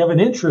 that may have an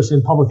interest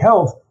in public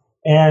health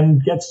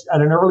and gets,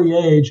 at an early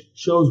age,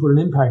 shows what an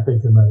impact they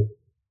can make.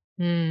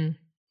 Mm.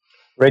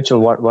 Rachel,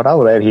 what I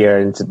would add here,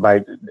 and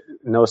by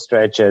no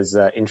stretch as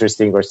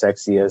interesting or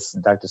sexy as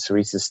Dr.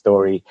 Cerise's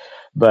story,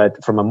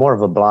 but from a more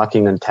of a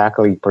blocking and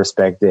tackling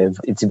perspective,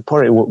 it's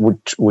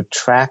important with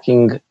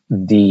tracking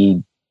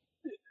the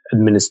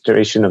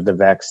administration of the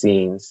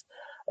vaccines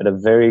at a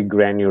very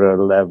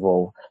granular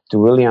level to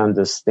really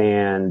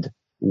understand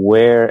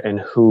where and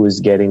who is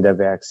getting the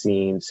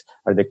vaccines.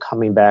 Are they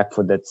coming back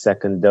for that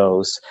second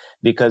dose?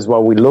 Because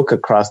while we look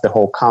across the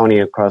whole county,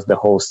 across the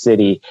whole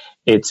city,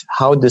 it's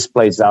how this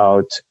plays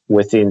out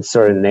within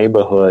certain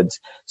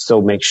neighborhoods.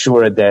 So make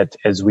sure that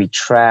as we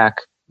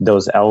track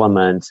those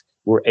elements,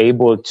 we're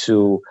able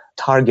to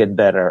target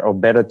better or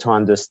better to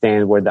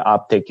understand where the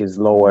uptake is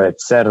lower,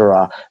 et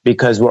cetera,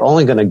 because we're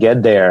only going to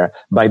get there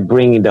by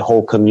bringing the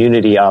whole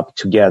community up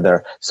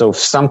together. So if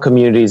some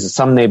communities,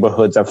 some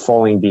neighborhoods are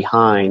falling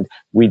behind,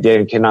 we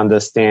then can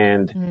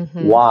understand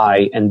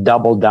why and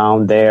double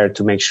down there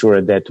to make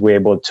sure that we're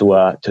able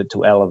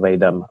to elevate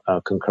them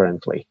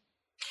concurrently.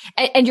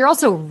 And you're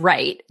also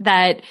right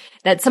that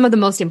some of the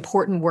most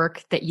important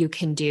work that you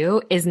can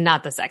do is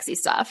not the sexy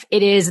stuff.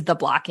 It is the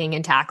blocking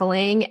and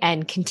tackling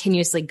and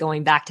continuously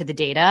going back to the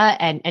data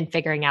and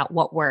figuring out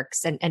what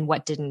works and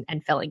what didn't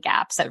and filling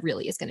gaps that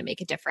really is going to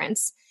make a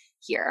difference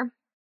here.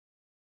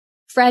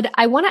 Fred,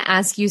 I want to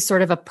ask you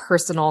sort of a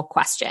personal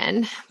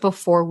question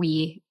before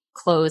we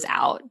close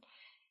out.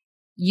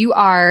 You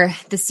are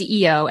the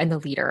CEO and the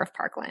leader of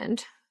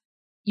Parkland.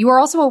 You are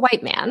also a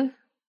white man.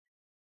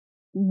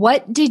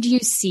 What did you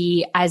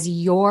see as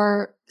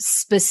your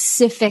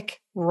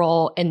specific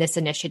role in this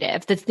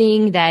initiative? The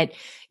thing that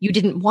you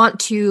didn't want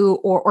to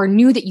or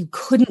knew that you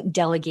couldn't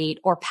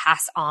delegate or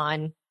pass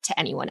on to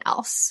anyone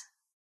else?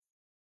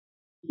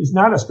 It's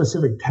not a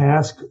specific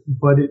task,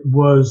 but it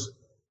was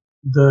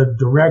the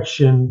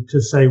direction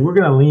to say, we're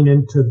going to lean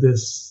into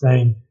this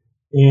thing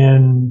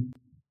and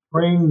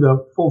bring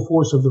the full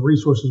force of the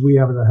resources we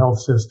have in the health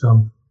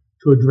system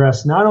to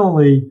address not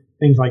only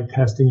things like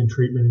testing and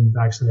treatment and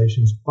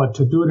vaccinations, but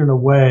to do it in a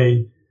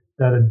way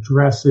that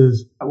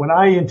addresses what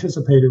I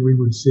anticipated we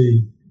would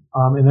see,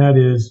 and that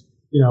is,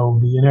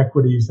 the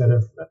inequities that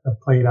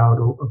have played out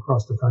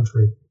across the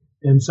country.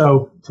 And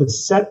so to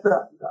set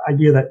the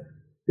idea that,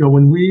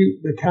 when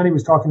the county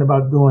was talking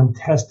about doing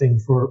testing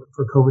for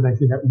COVID-19,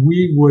 that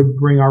we would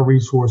bring our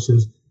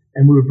resources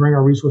and we would bring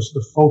our resources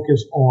to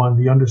focus on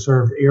the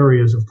underserved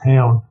areas of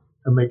town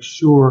to make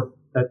sure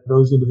that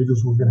those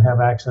individuals were going to have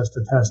access to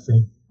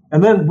testing.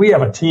 And then we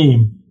have a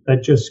team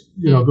that just,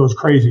 goes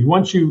crazy.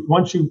 Once you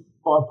point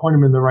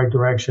them in the right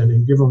direction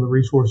and give them the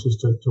resources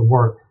to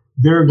work,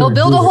 they'll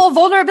build a whole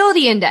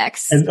vulnerability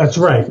index. And that's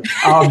right.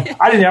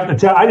 I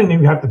didn't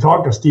even have to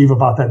talk to Steve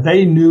about that.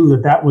 They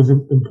knew that was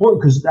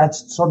important because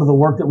that's sort of the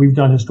work that we've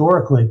done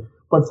historically.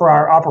 But for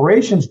our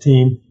operations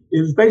team,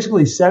 it was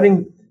basically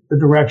setting the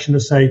direction to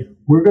say,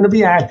 we're going to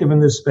be active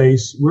in this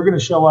space. We're going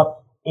to show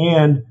up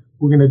and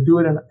we're going to do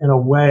it in a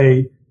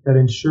way that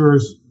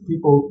ensures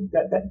people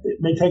that it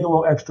may take a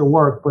little extra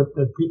work, but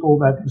the people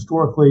that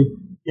historically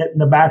get in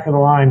the back of the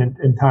line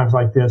in times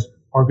like this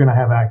are going to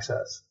have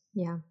access.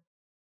 Yeah.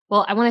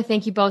 Well, I want to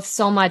thank you both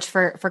so much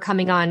for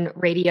coming on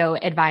Radio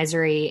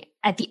Advisory.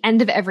 At the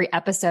end of every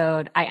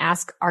episode, I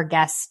ask our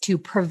guests to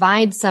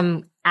provide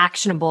some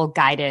actionable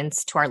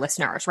guidance to our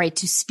listeners, right?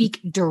 To speak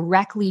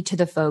directly to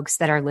the folks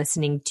that are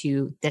listening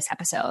to this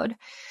episode.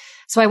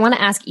 So I want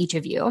to ask each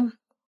of you,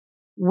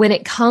 when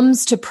it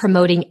comes to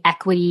promoting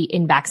equity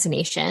in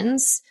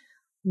vaccinations,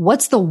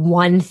 what's the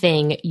one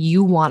thing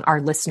you want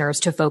our listeners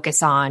to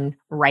focus on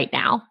right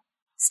now?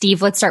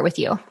 Steve, let's start with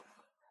you.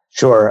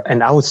 Sure.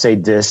 And I would say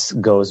this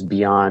goes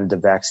beyond the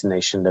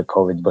vaccination, the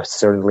COVID, but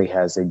certainly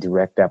has a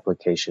direct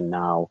application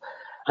now.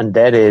 And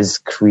that is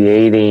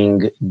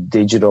creating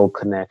digital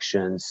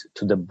connections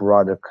to the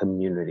broader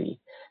community.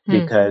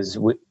 Because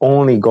we're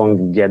only going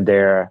to get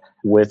there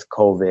with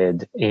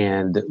COVID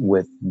and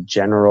with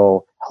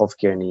general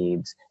healthcare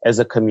needs as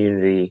a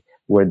community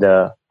where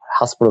the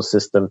hospital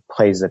system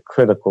plays a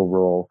critical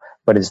role,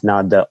 but it's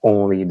not the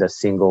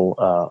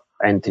single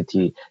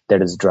entity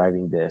that is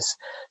driving this.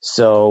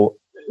 So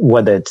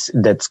whether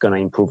that's going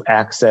to improve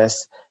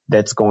access,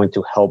 that's going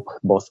to help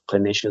both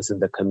clinicians in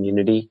the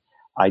community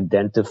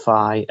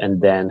identify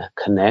and then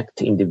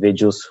connect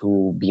individuals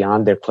who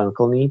beyond their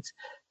clinical needs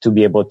to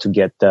be able to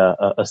get the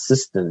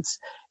assistance.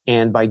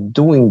 And by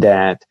doing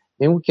that,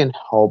 then we can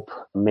help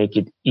make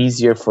it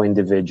easier for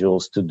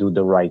individuals to do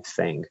the right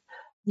thing.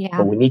 Yeah.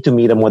 But we need to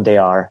meet them where they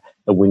are,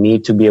 and we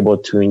need to be able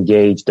to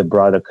engage the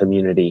broader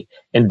community.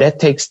 And that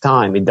takes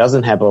time. It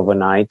doesn't happen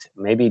overnight.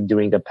 Maybe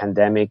during a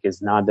pandemic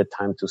is not the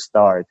time to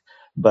start.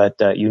 but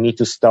you need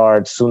to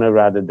start sooner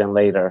rather than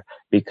later,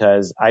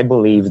 because I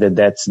believe that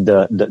that's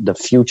the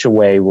future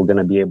way we're going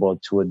to be able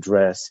to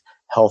address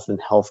health and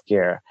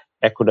healthcare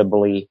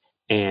equitably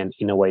and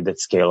in a way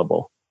that's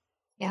scalable.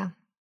 Yeah.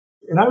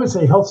 And I would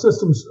say health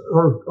systems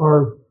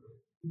are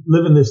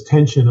live in this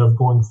tension of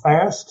going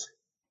fast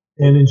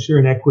and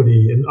ensuring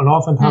equity. And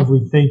oftentimes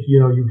we think,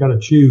 you've got to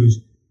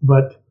choose,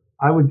 but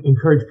I would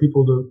encourage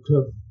people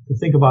to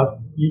think about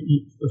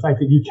the fact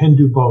that you can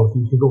do both.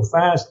 You can go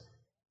fast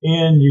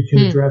and you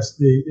can address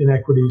the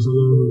inequities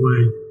along the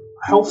way.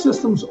 Health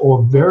systems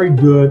are very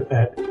good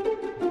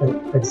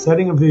at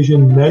setting a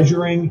vision,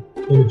 measuring,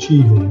 and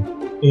achieving.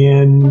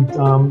 And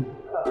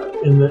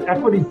the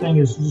equity thing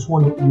is just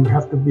one that you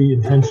have to be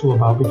intentional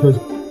about, because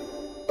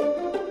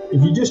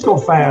if you just go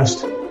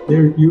fast,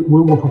 we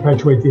will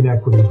perpetuate the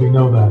inequities. We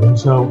know that. And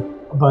so,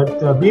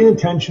 but being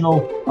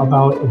intentional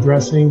about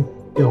addressing,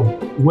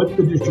 what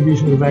the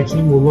distribution of the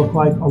vaccine will look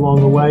like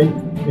along the way,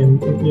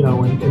 and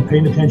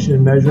paying attention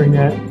and measuring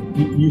that,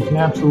 you can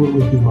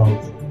absolutely do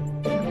both.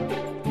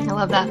 I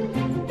love that.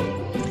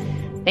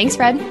 Thanks,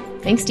 Fred.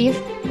 Thanks, Steve.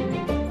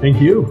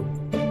 Thank you.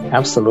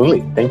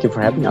 Absolutely. Thank you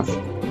for having us.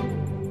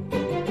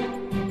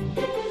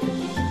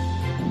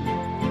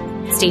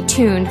 Stay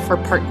tuned for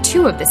part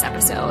 2 of this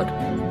episode,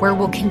 where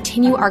we'll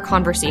continue our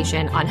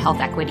conversation on health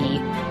equity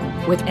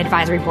with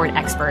advisory board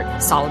expert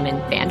Solomon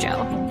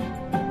Banjo.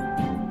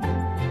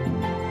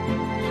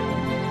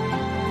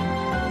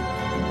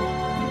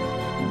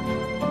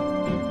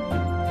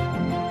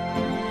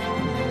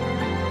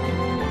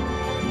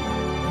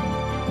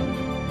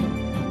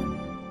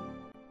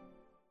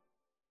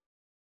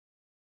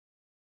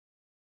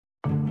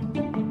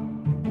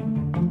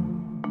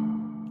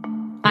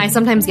 I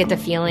sometimes get the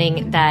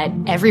feeling that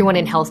everyone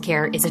in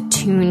healthcare is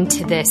attuned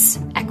to this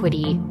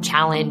equity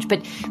challenge,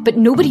 but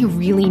nobody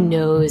really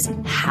knows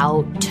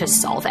how to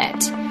solve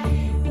it.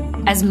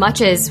 As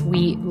much as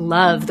we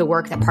love the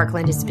work that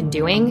Parkland has been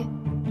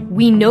doing,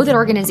 we know that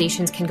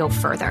organizations can go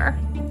further.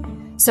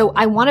 So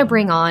I want to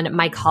bring on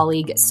my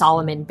colleague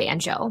Solomon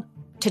Banjo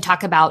to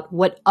talk about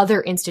what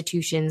other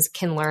institutions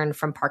can learn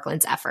from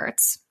Parkland's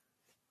efforts.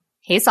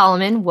 Hey,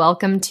 Solomon,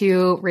 welcome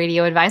to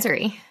Radio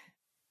Advisory.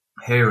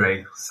 Hey,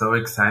 Ray. So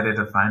excited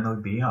to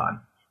finally be on.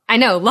 I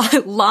know.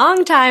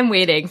 Long time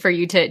waiting for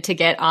you to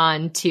get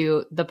on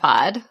to the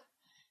pod.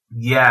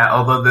 Yeah,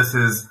 although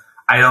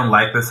I don't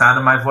like the sound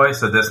of my voice,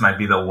 so this might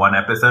be the one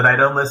episode I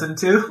don't listen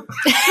to.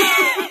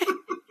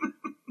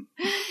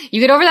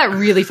 You get over that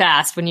really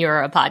fast when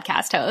you're a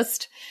podcast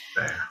host.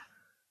 There.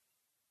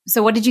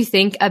 So what did you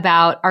think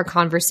about our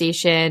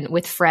conversation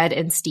with Fred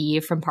and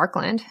Steve from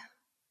Parkland?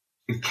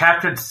 It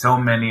captured so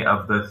many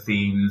of the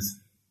themes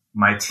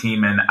my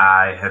team and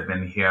I have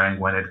been hearing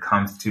when it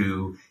comes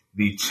to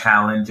the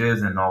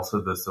challenges and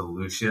also the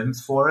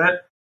solutions for it.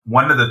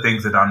 One of the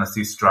things that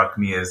honestly struck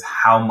me is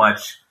how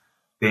much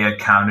they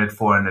accounted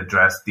for and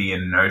addressed the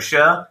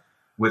inertia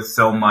with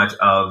so much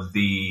of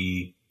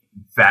the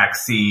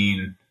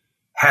vaccine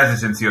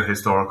hesitancy or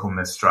historical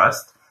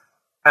mistrust.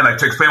 And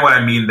to explain what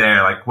I mean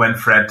there, when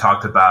Fred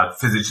talked about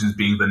physicians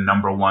being the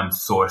number one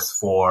source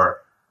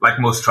for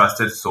most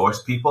trusted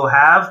source people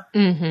have,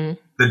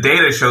 the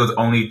data shows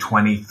only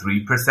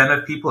 23%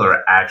 of people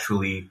are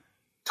actually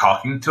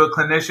talking to a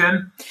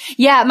clinician.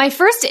 Yeah, my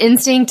first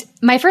instinct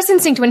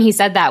when he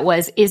said that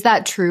was, is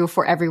that true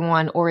for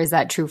everyone or is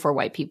that true for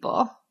white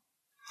people?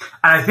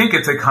 And I think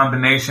it's a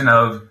combination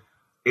of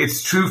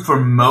it's true for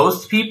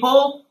most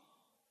people,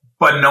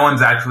 but no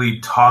one's actually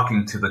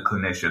talking to the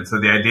clinician.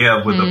 So the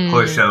idea with the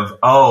push of,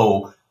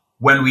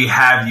 when we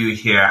have you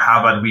here,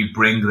 how about we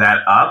bring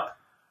that up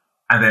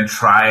and then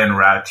try and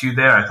route you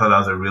there? I thought that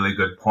was a really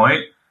good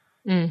point.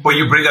 But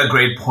you bring a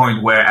great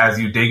point where as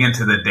you dig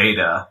into the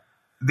data,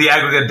 the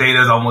aggregate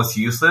data is almost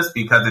useless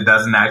because it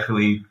doesn't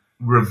actually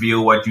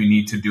reveal what you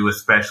need to do,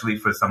 especially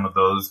for some of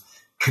those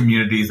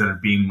communities that are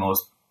being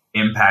most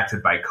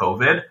impacted by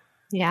COVID.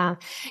 Yeah.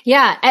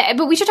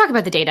 But we should talk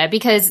about the data,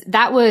 because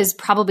that was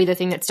probably the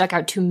thing that stuck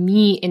out to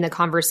me in the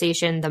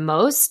conversation the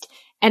most.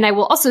 And I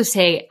will also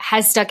say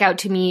has stuck out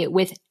to me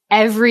with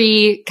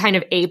every kind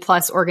of A+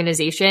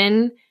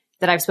 organization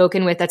that I've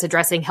spoken with that's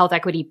addressing health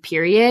equity,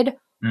 period.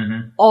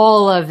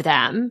 All of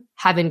them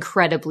have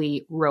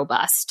incredibly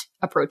robust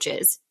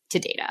approaches to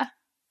data.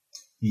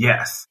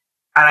 Yes.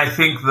 And I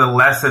think the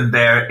lesson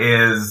there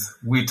is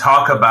we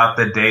talk about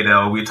the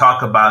data, we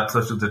talk about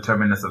social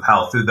determinants of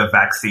health through the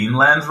vaccine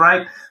lens,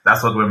 right?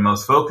 That's what we're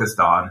most focused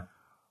on.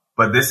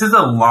 But this is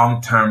a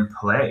long-term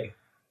play.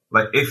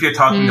 If you're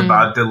talking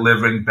about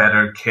delivering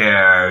better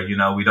care,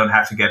 we don't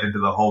have to get into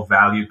the whole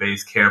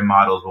value-based care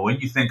models. But when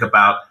you think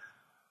about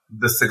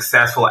the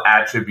successful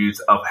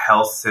attributes of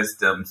health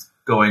systems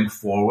going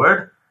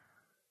forward,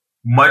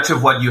 much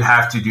of what you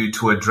have to do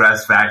to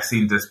address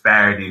vaccine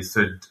disparities,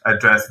 to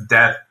address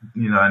death,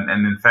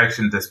 and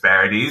infection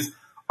disparities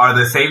are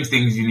the same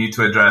things you need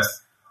to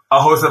address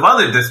a host of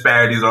other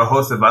disparities or a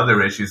host of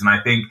other issues. And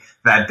I think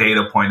that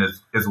data point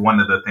is one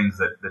of the things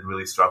that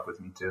really struck with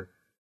me too.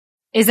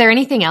 Is there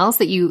anything else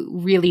that you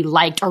really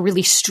liked or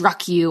really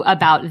struck you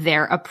about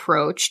their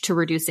approach to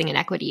reducing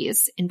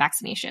inequities in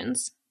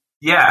vaccinations?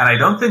 Yeah, and I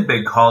don't think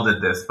they called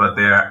it this, but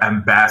their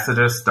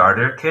ambassador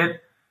starter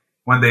kit,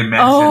 when they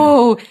mentioned...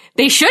 Oh,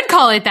 they should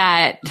call it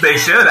that. They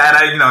should.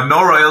 And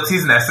no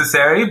royalties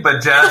necessary,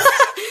 but just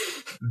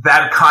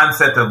that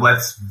concept of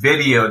let's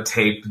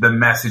videotape the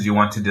message you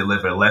want to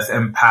deliver. Let's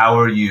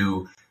empower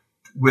you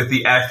with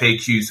the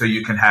FAQ so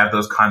you can have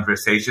those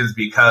conversations,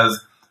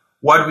 because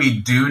what we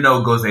do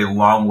know goes a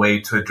long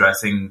way to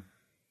addressing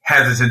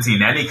hesitancy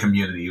in any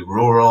community,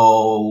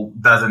 rural,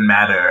 doesn't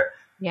matter.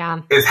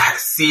 Yeah. Is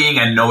seeing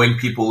and knowing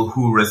people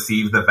who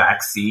receive the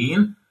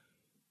vaccine.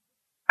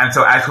 And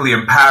so actually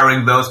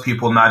empowering those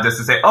people, not just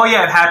to say, oh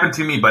yeah, it happened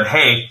to me, but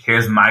hey,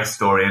 here's my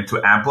story. And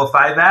to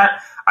amplify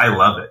that, I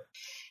love it.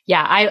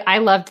 Yeah, I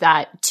loved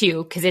that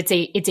too, because it's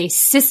a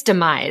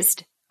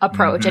systemized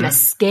approach and a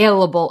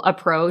scalable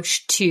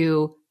approach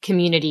to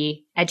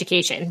community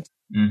education.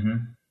 Mm-hmm.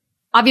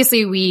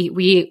 Obviously,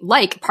 we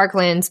like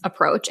Parkland's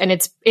approach, and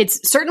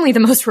it's certainly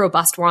the most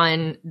robust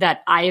one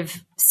that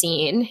I've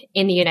seen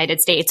in the United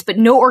States. But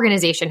no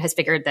organization has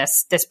figured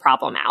this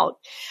problem out,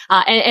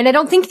 and I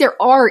don't think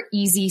there are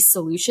easy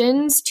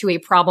solutions to a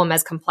problem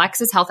as complex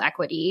as health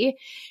equity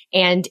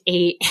and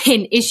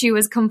an issue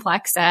as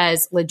complex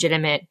as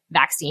legitimate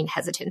vaccine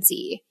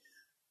hesitancy.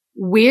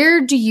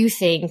 Where do you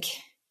think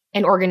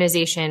an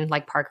organization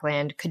like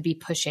Parkland could be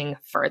pushing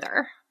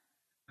further?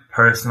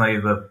 Personally,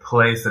 the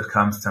place that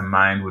comes to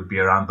mind would be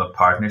around the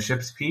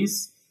partnerships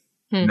piece.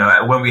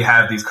 When we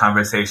have these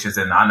conversations,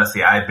 and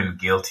honestly, I've been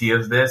guilty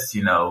of this,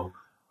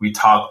 we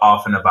talk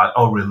often about,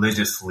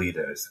 religious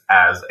leaders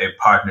as a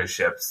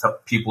partnership, some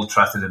people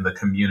trusted in the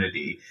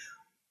community.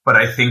 But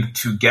I think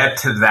to get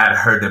to that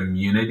herd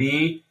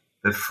immunity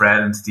that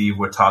Fred and Steve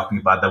were talking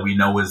about, that we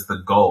know is the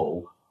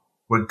goal,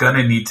 we're going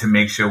to need to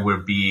make sure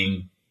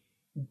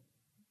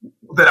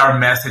that our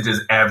message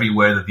is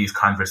everywhere that these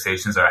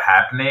conversations are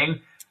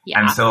happening.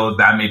 Yeah. And so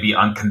that may be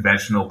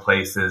unconventional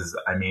places.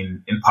 I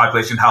mean, in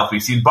population health,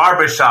 we've seen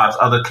barbershops,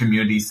 other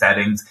community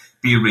settings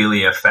be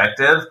really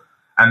effective.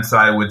 And so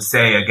I would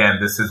say, again,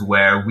 this is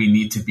where we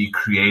need to be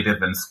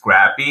creative and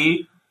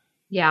scrappy,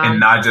 and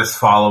not just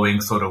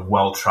following sort of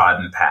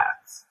well-trodden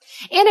paths.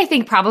 And I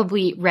think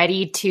probably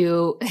ready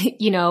to,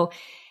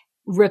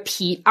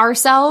 repeat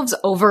ourselves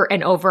over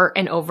and over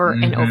and over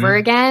and over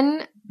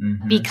again.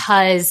 Mm-hmm.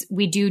 Because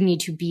we do need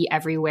to be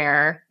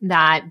everywhere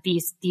that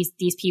these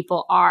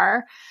people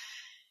are.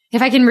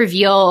 If I can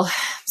reveal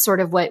sort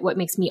of what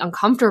makes me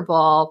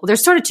uncomfortable, well,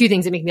 there's sort of two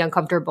things that make me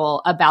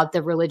uncomfortable about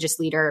the religious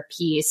leader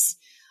piece.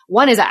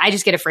 One is I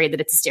just get afraid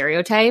that it's a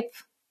stereotype,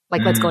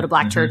 like let's go to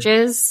Black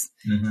churches.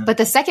 Mm-hmm. But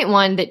the second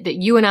one that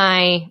you and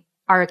I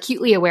are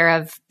acutely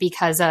aware of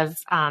because of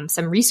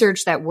some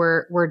research that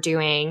we're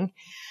doing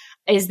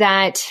is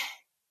that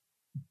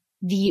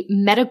the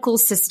medical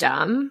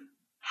system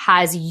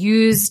has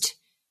used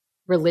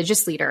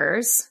religious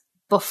leaders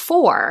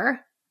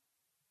before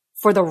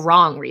for the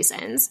wrong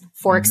reasons,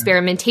 for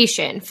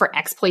experimentation, for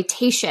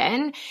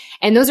exploitation.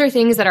 And those are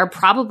things that are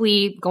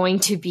probably going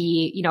to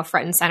be,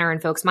 front and center in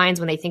folks' minds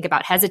when they think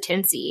about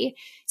hesitancy.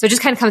 So it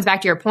just kind of comes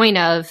back to your point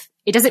of,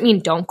 it doesn't mean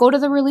don't go to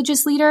the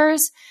religious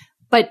leaders,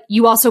 but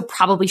you also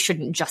probably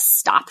shouldn't just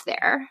stop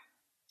there.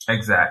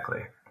 Exactly.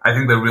 I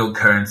think the real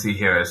currency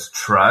here is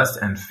trust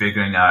and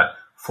figuring out,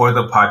 for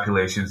the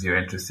populations you're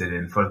interested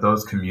in, for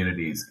those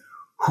communities,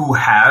 who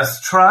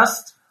has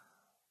trust,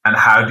 and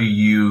how do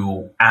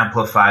you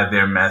amplify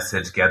their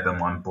message, get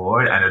them on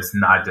board? And it's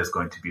not just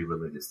going to be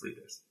religious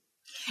leaders.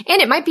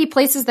 And it might be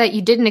places that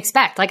you didn't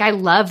expect. Like, I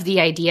love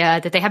the idea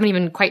that they haven't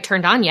even quite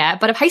turned on yet,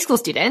 but of high school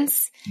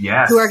students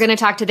who are going to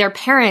talk to their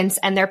parents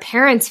and their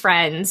parents'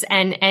 friends.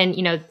 And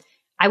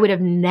I would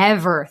have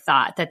never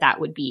thought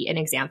that would be an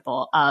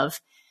example of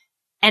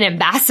an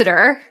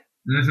ambassador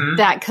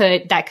that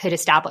could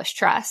establish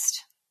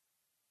trust.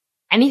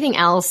 Anything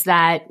else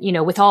that,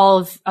 with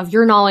all of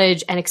your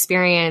knowledge and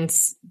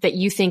experience that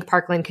you think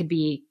Parkland could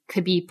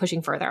be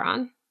pushing further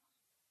on?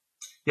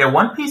 Yeah,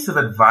 one piece of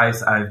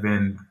advice I've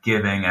been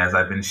giving as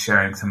I've been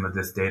sharing some of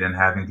this data and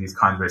having these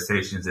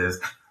conversations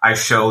is I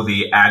show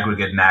the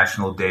aggregate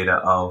national data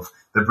of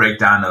the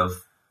breakdown of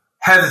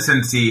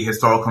hesitancy,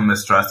 historical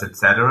mistrust,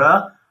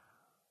 etc.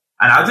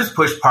 And I'll just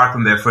push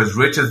Parkland there. For as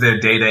rich as their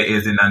data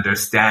is in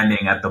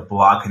understanding at the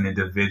block and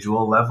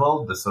individual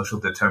level, the social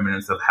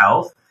determinants of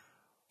health,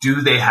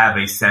 do they have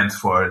a sense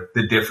for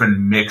the different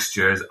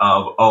mixtures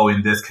of,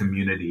 in this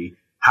community,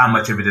 how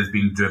much of it is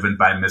being driven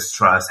by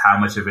mistrust, how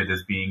much of it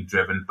is being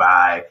driven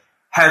by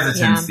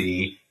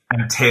hesitancy,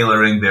 and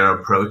tailoring their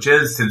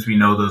approaches, since we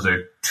know those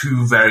are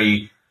two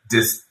very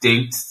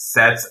distinct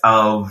sets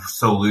of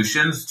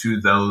solutions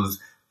to those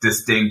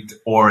distinct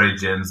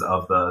origins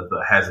of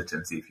the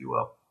hesitancy, if you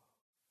will.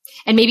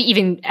 And maybe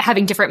even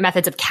having different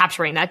methods of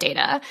capturing that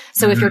data.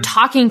 So if you're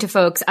talking to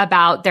folks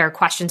about their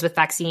questions with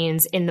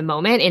vaccines in the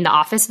moment, in the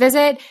office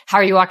visit, how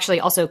are you actually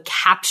also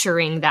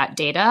capturing that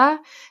data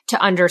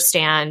to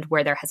understand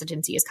where their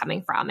hesitancy is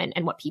coming from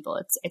and what people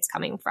it's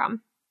coming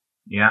from?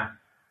 Yeah.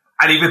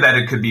 And even that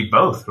it could be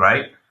both,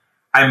 right?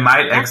 I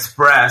might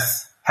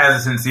express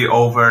hesitancy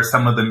over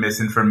some of the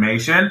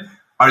misinformation.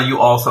 Are you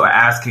also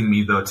asking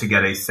me, though, to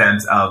get a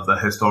sense of the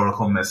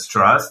historical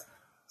mistrust?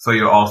 So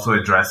you're also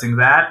addressing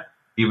that,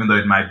 even though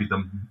it might be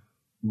the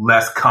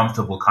less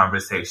comfortable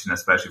conversation,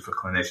 especially for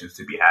clinicians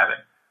to be having.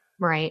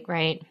 Right,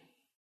 right.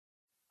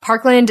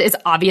 Parkland is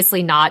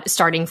obviously not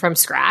starting from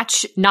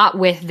scratch, not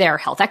with their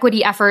health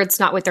equity efforts,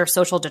 not with their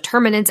social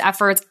determinants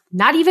efforts,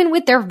 not even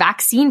with their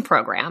vaccine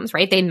programs,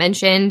 right? They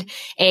mentioned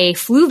a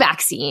flu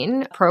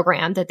vaccine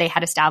program that they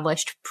had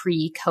established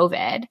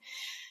pre-COVID.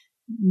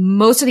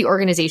 Most of the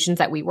organizations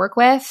that we work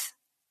with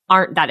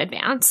aren't that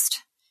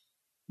advanced.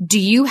 Do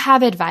you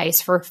have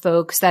advice for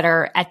folks that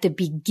are at the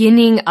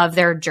beginning of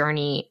their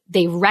journey?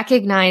 They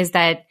recognize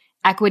that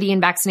equity in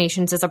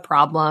vaccinations is a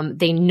problem.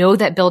 They know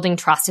that building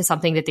trust is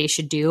something that they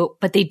should do,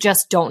 but they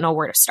just don't know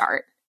where to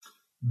start.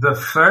 The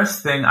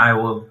first thing I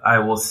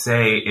will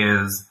say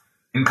is,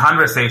 in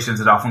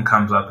conversations, it often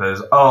comes up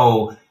as,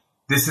 oh,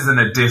 this is an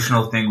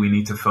additional thing we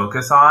need to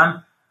focus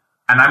on.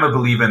 And I'm a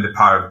believer in the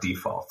power of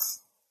defaults.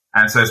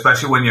 And so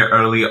especially when you're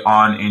early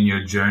on in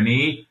your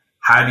journey,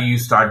 how do you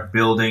start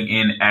building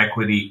in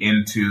equity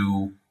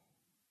into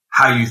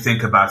how you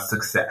think about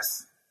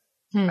success?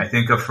 I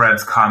think of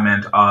Fred's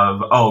comment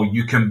of, oh,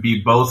 you can be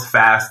both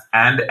fast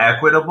and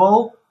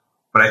equitable.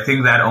 But I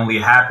think that only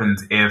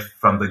happens if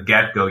from the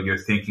get-go you're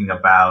thinking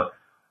about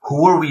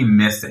who are we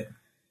missing?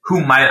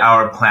 Who might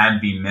our plan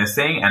be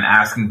missing? And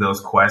asking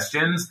those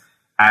questions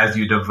as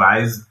you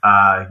devise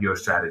your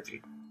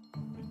strategy.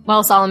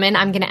 Well, Solomon,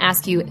 I'm going to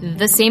ask you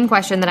the same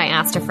question that I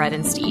asked to Fred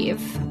and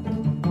Steve.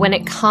 When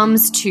it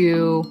comes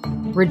to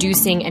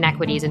reducing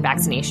inequities in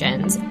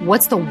vaccinations,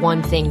 what's the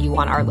one thing you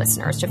want our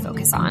listeners to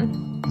focus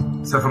on?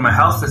 So from a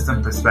health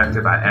system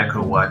perspective, I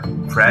echo what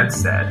Fred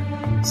said.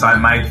 So I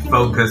might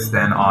focus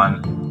then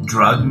on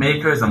drug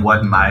makers and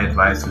what my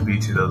advice would be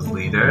to those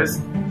leaders.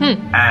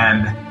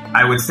 And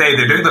I would say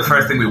they're doing the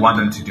first thing we want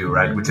them to do,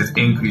 right? Which is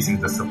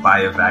increasing the supply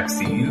of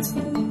vaccines.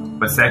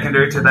 But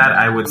secondary to that,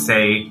 I would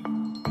say,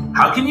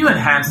 how can you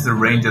enhance the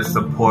range of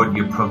support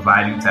you're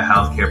providing to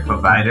healthcare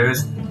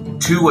providers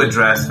to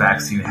address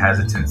vaccine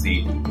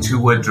hesitancy,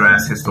 to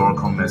address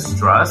historical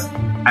mistrust,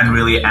 and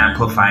really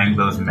amplifying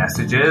those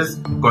messages,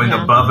 going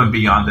above and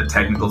beyond the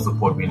technical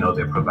support we know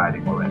they're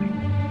providing already.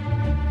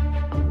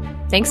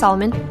 Thanks,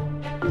 Solomon.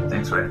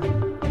 Thanks, Ray.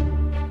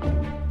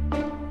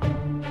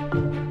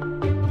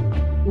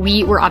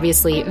 We were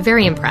obviously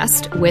very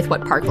impressed with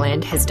what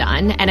Parkland has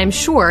done, and I'm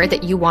sure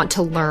that you want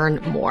to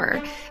learn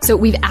more. So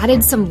we've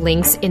added some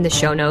links in the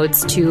show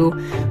notes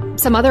to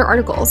some other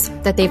articles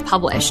that they've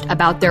published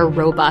about their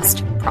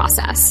robust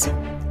process.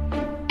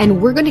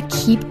 And we're going to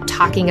keep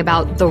talking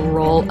about the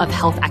role of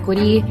health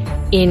equity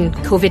in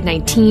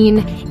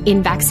COVID-19,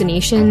 in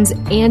vaccinations,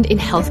 and in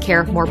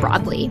healthcare more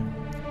broadly.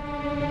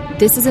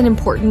 This is an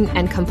important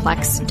and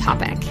complex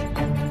topic,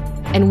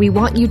 and we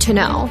want you to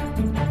know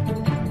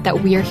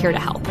that we are here to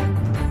help.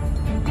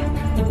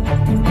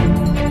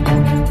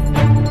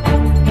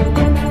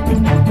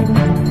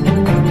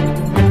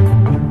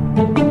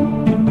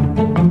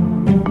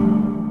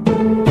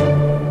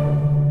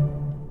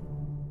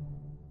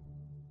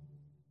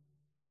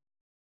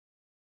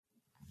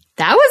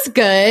 That was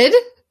good.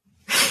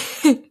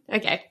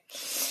 Okay.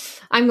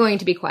 I'm going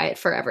to be quiet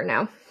forever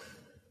now.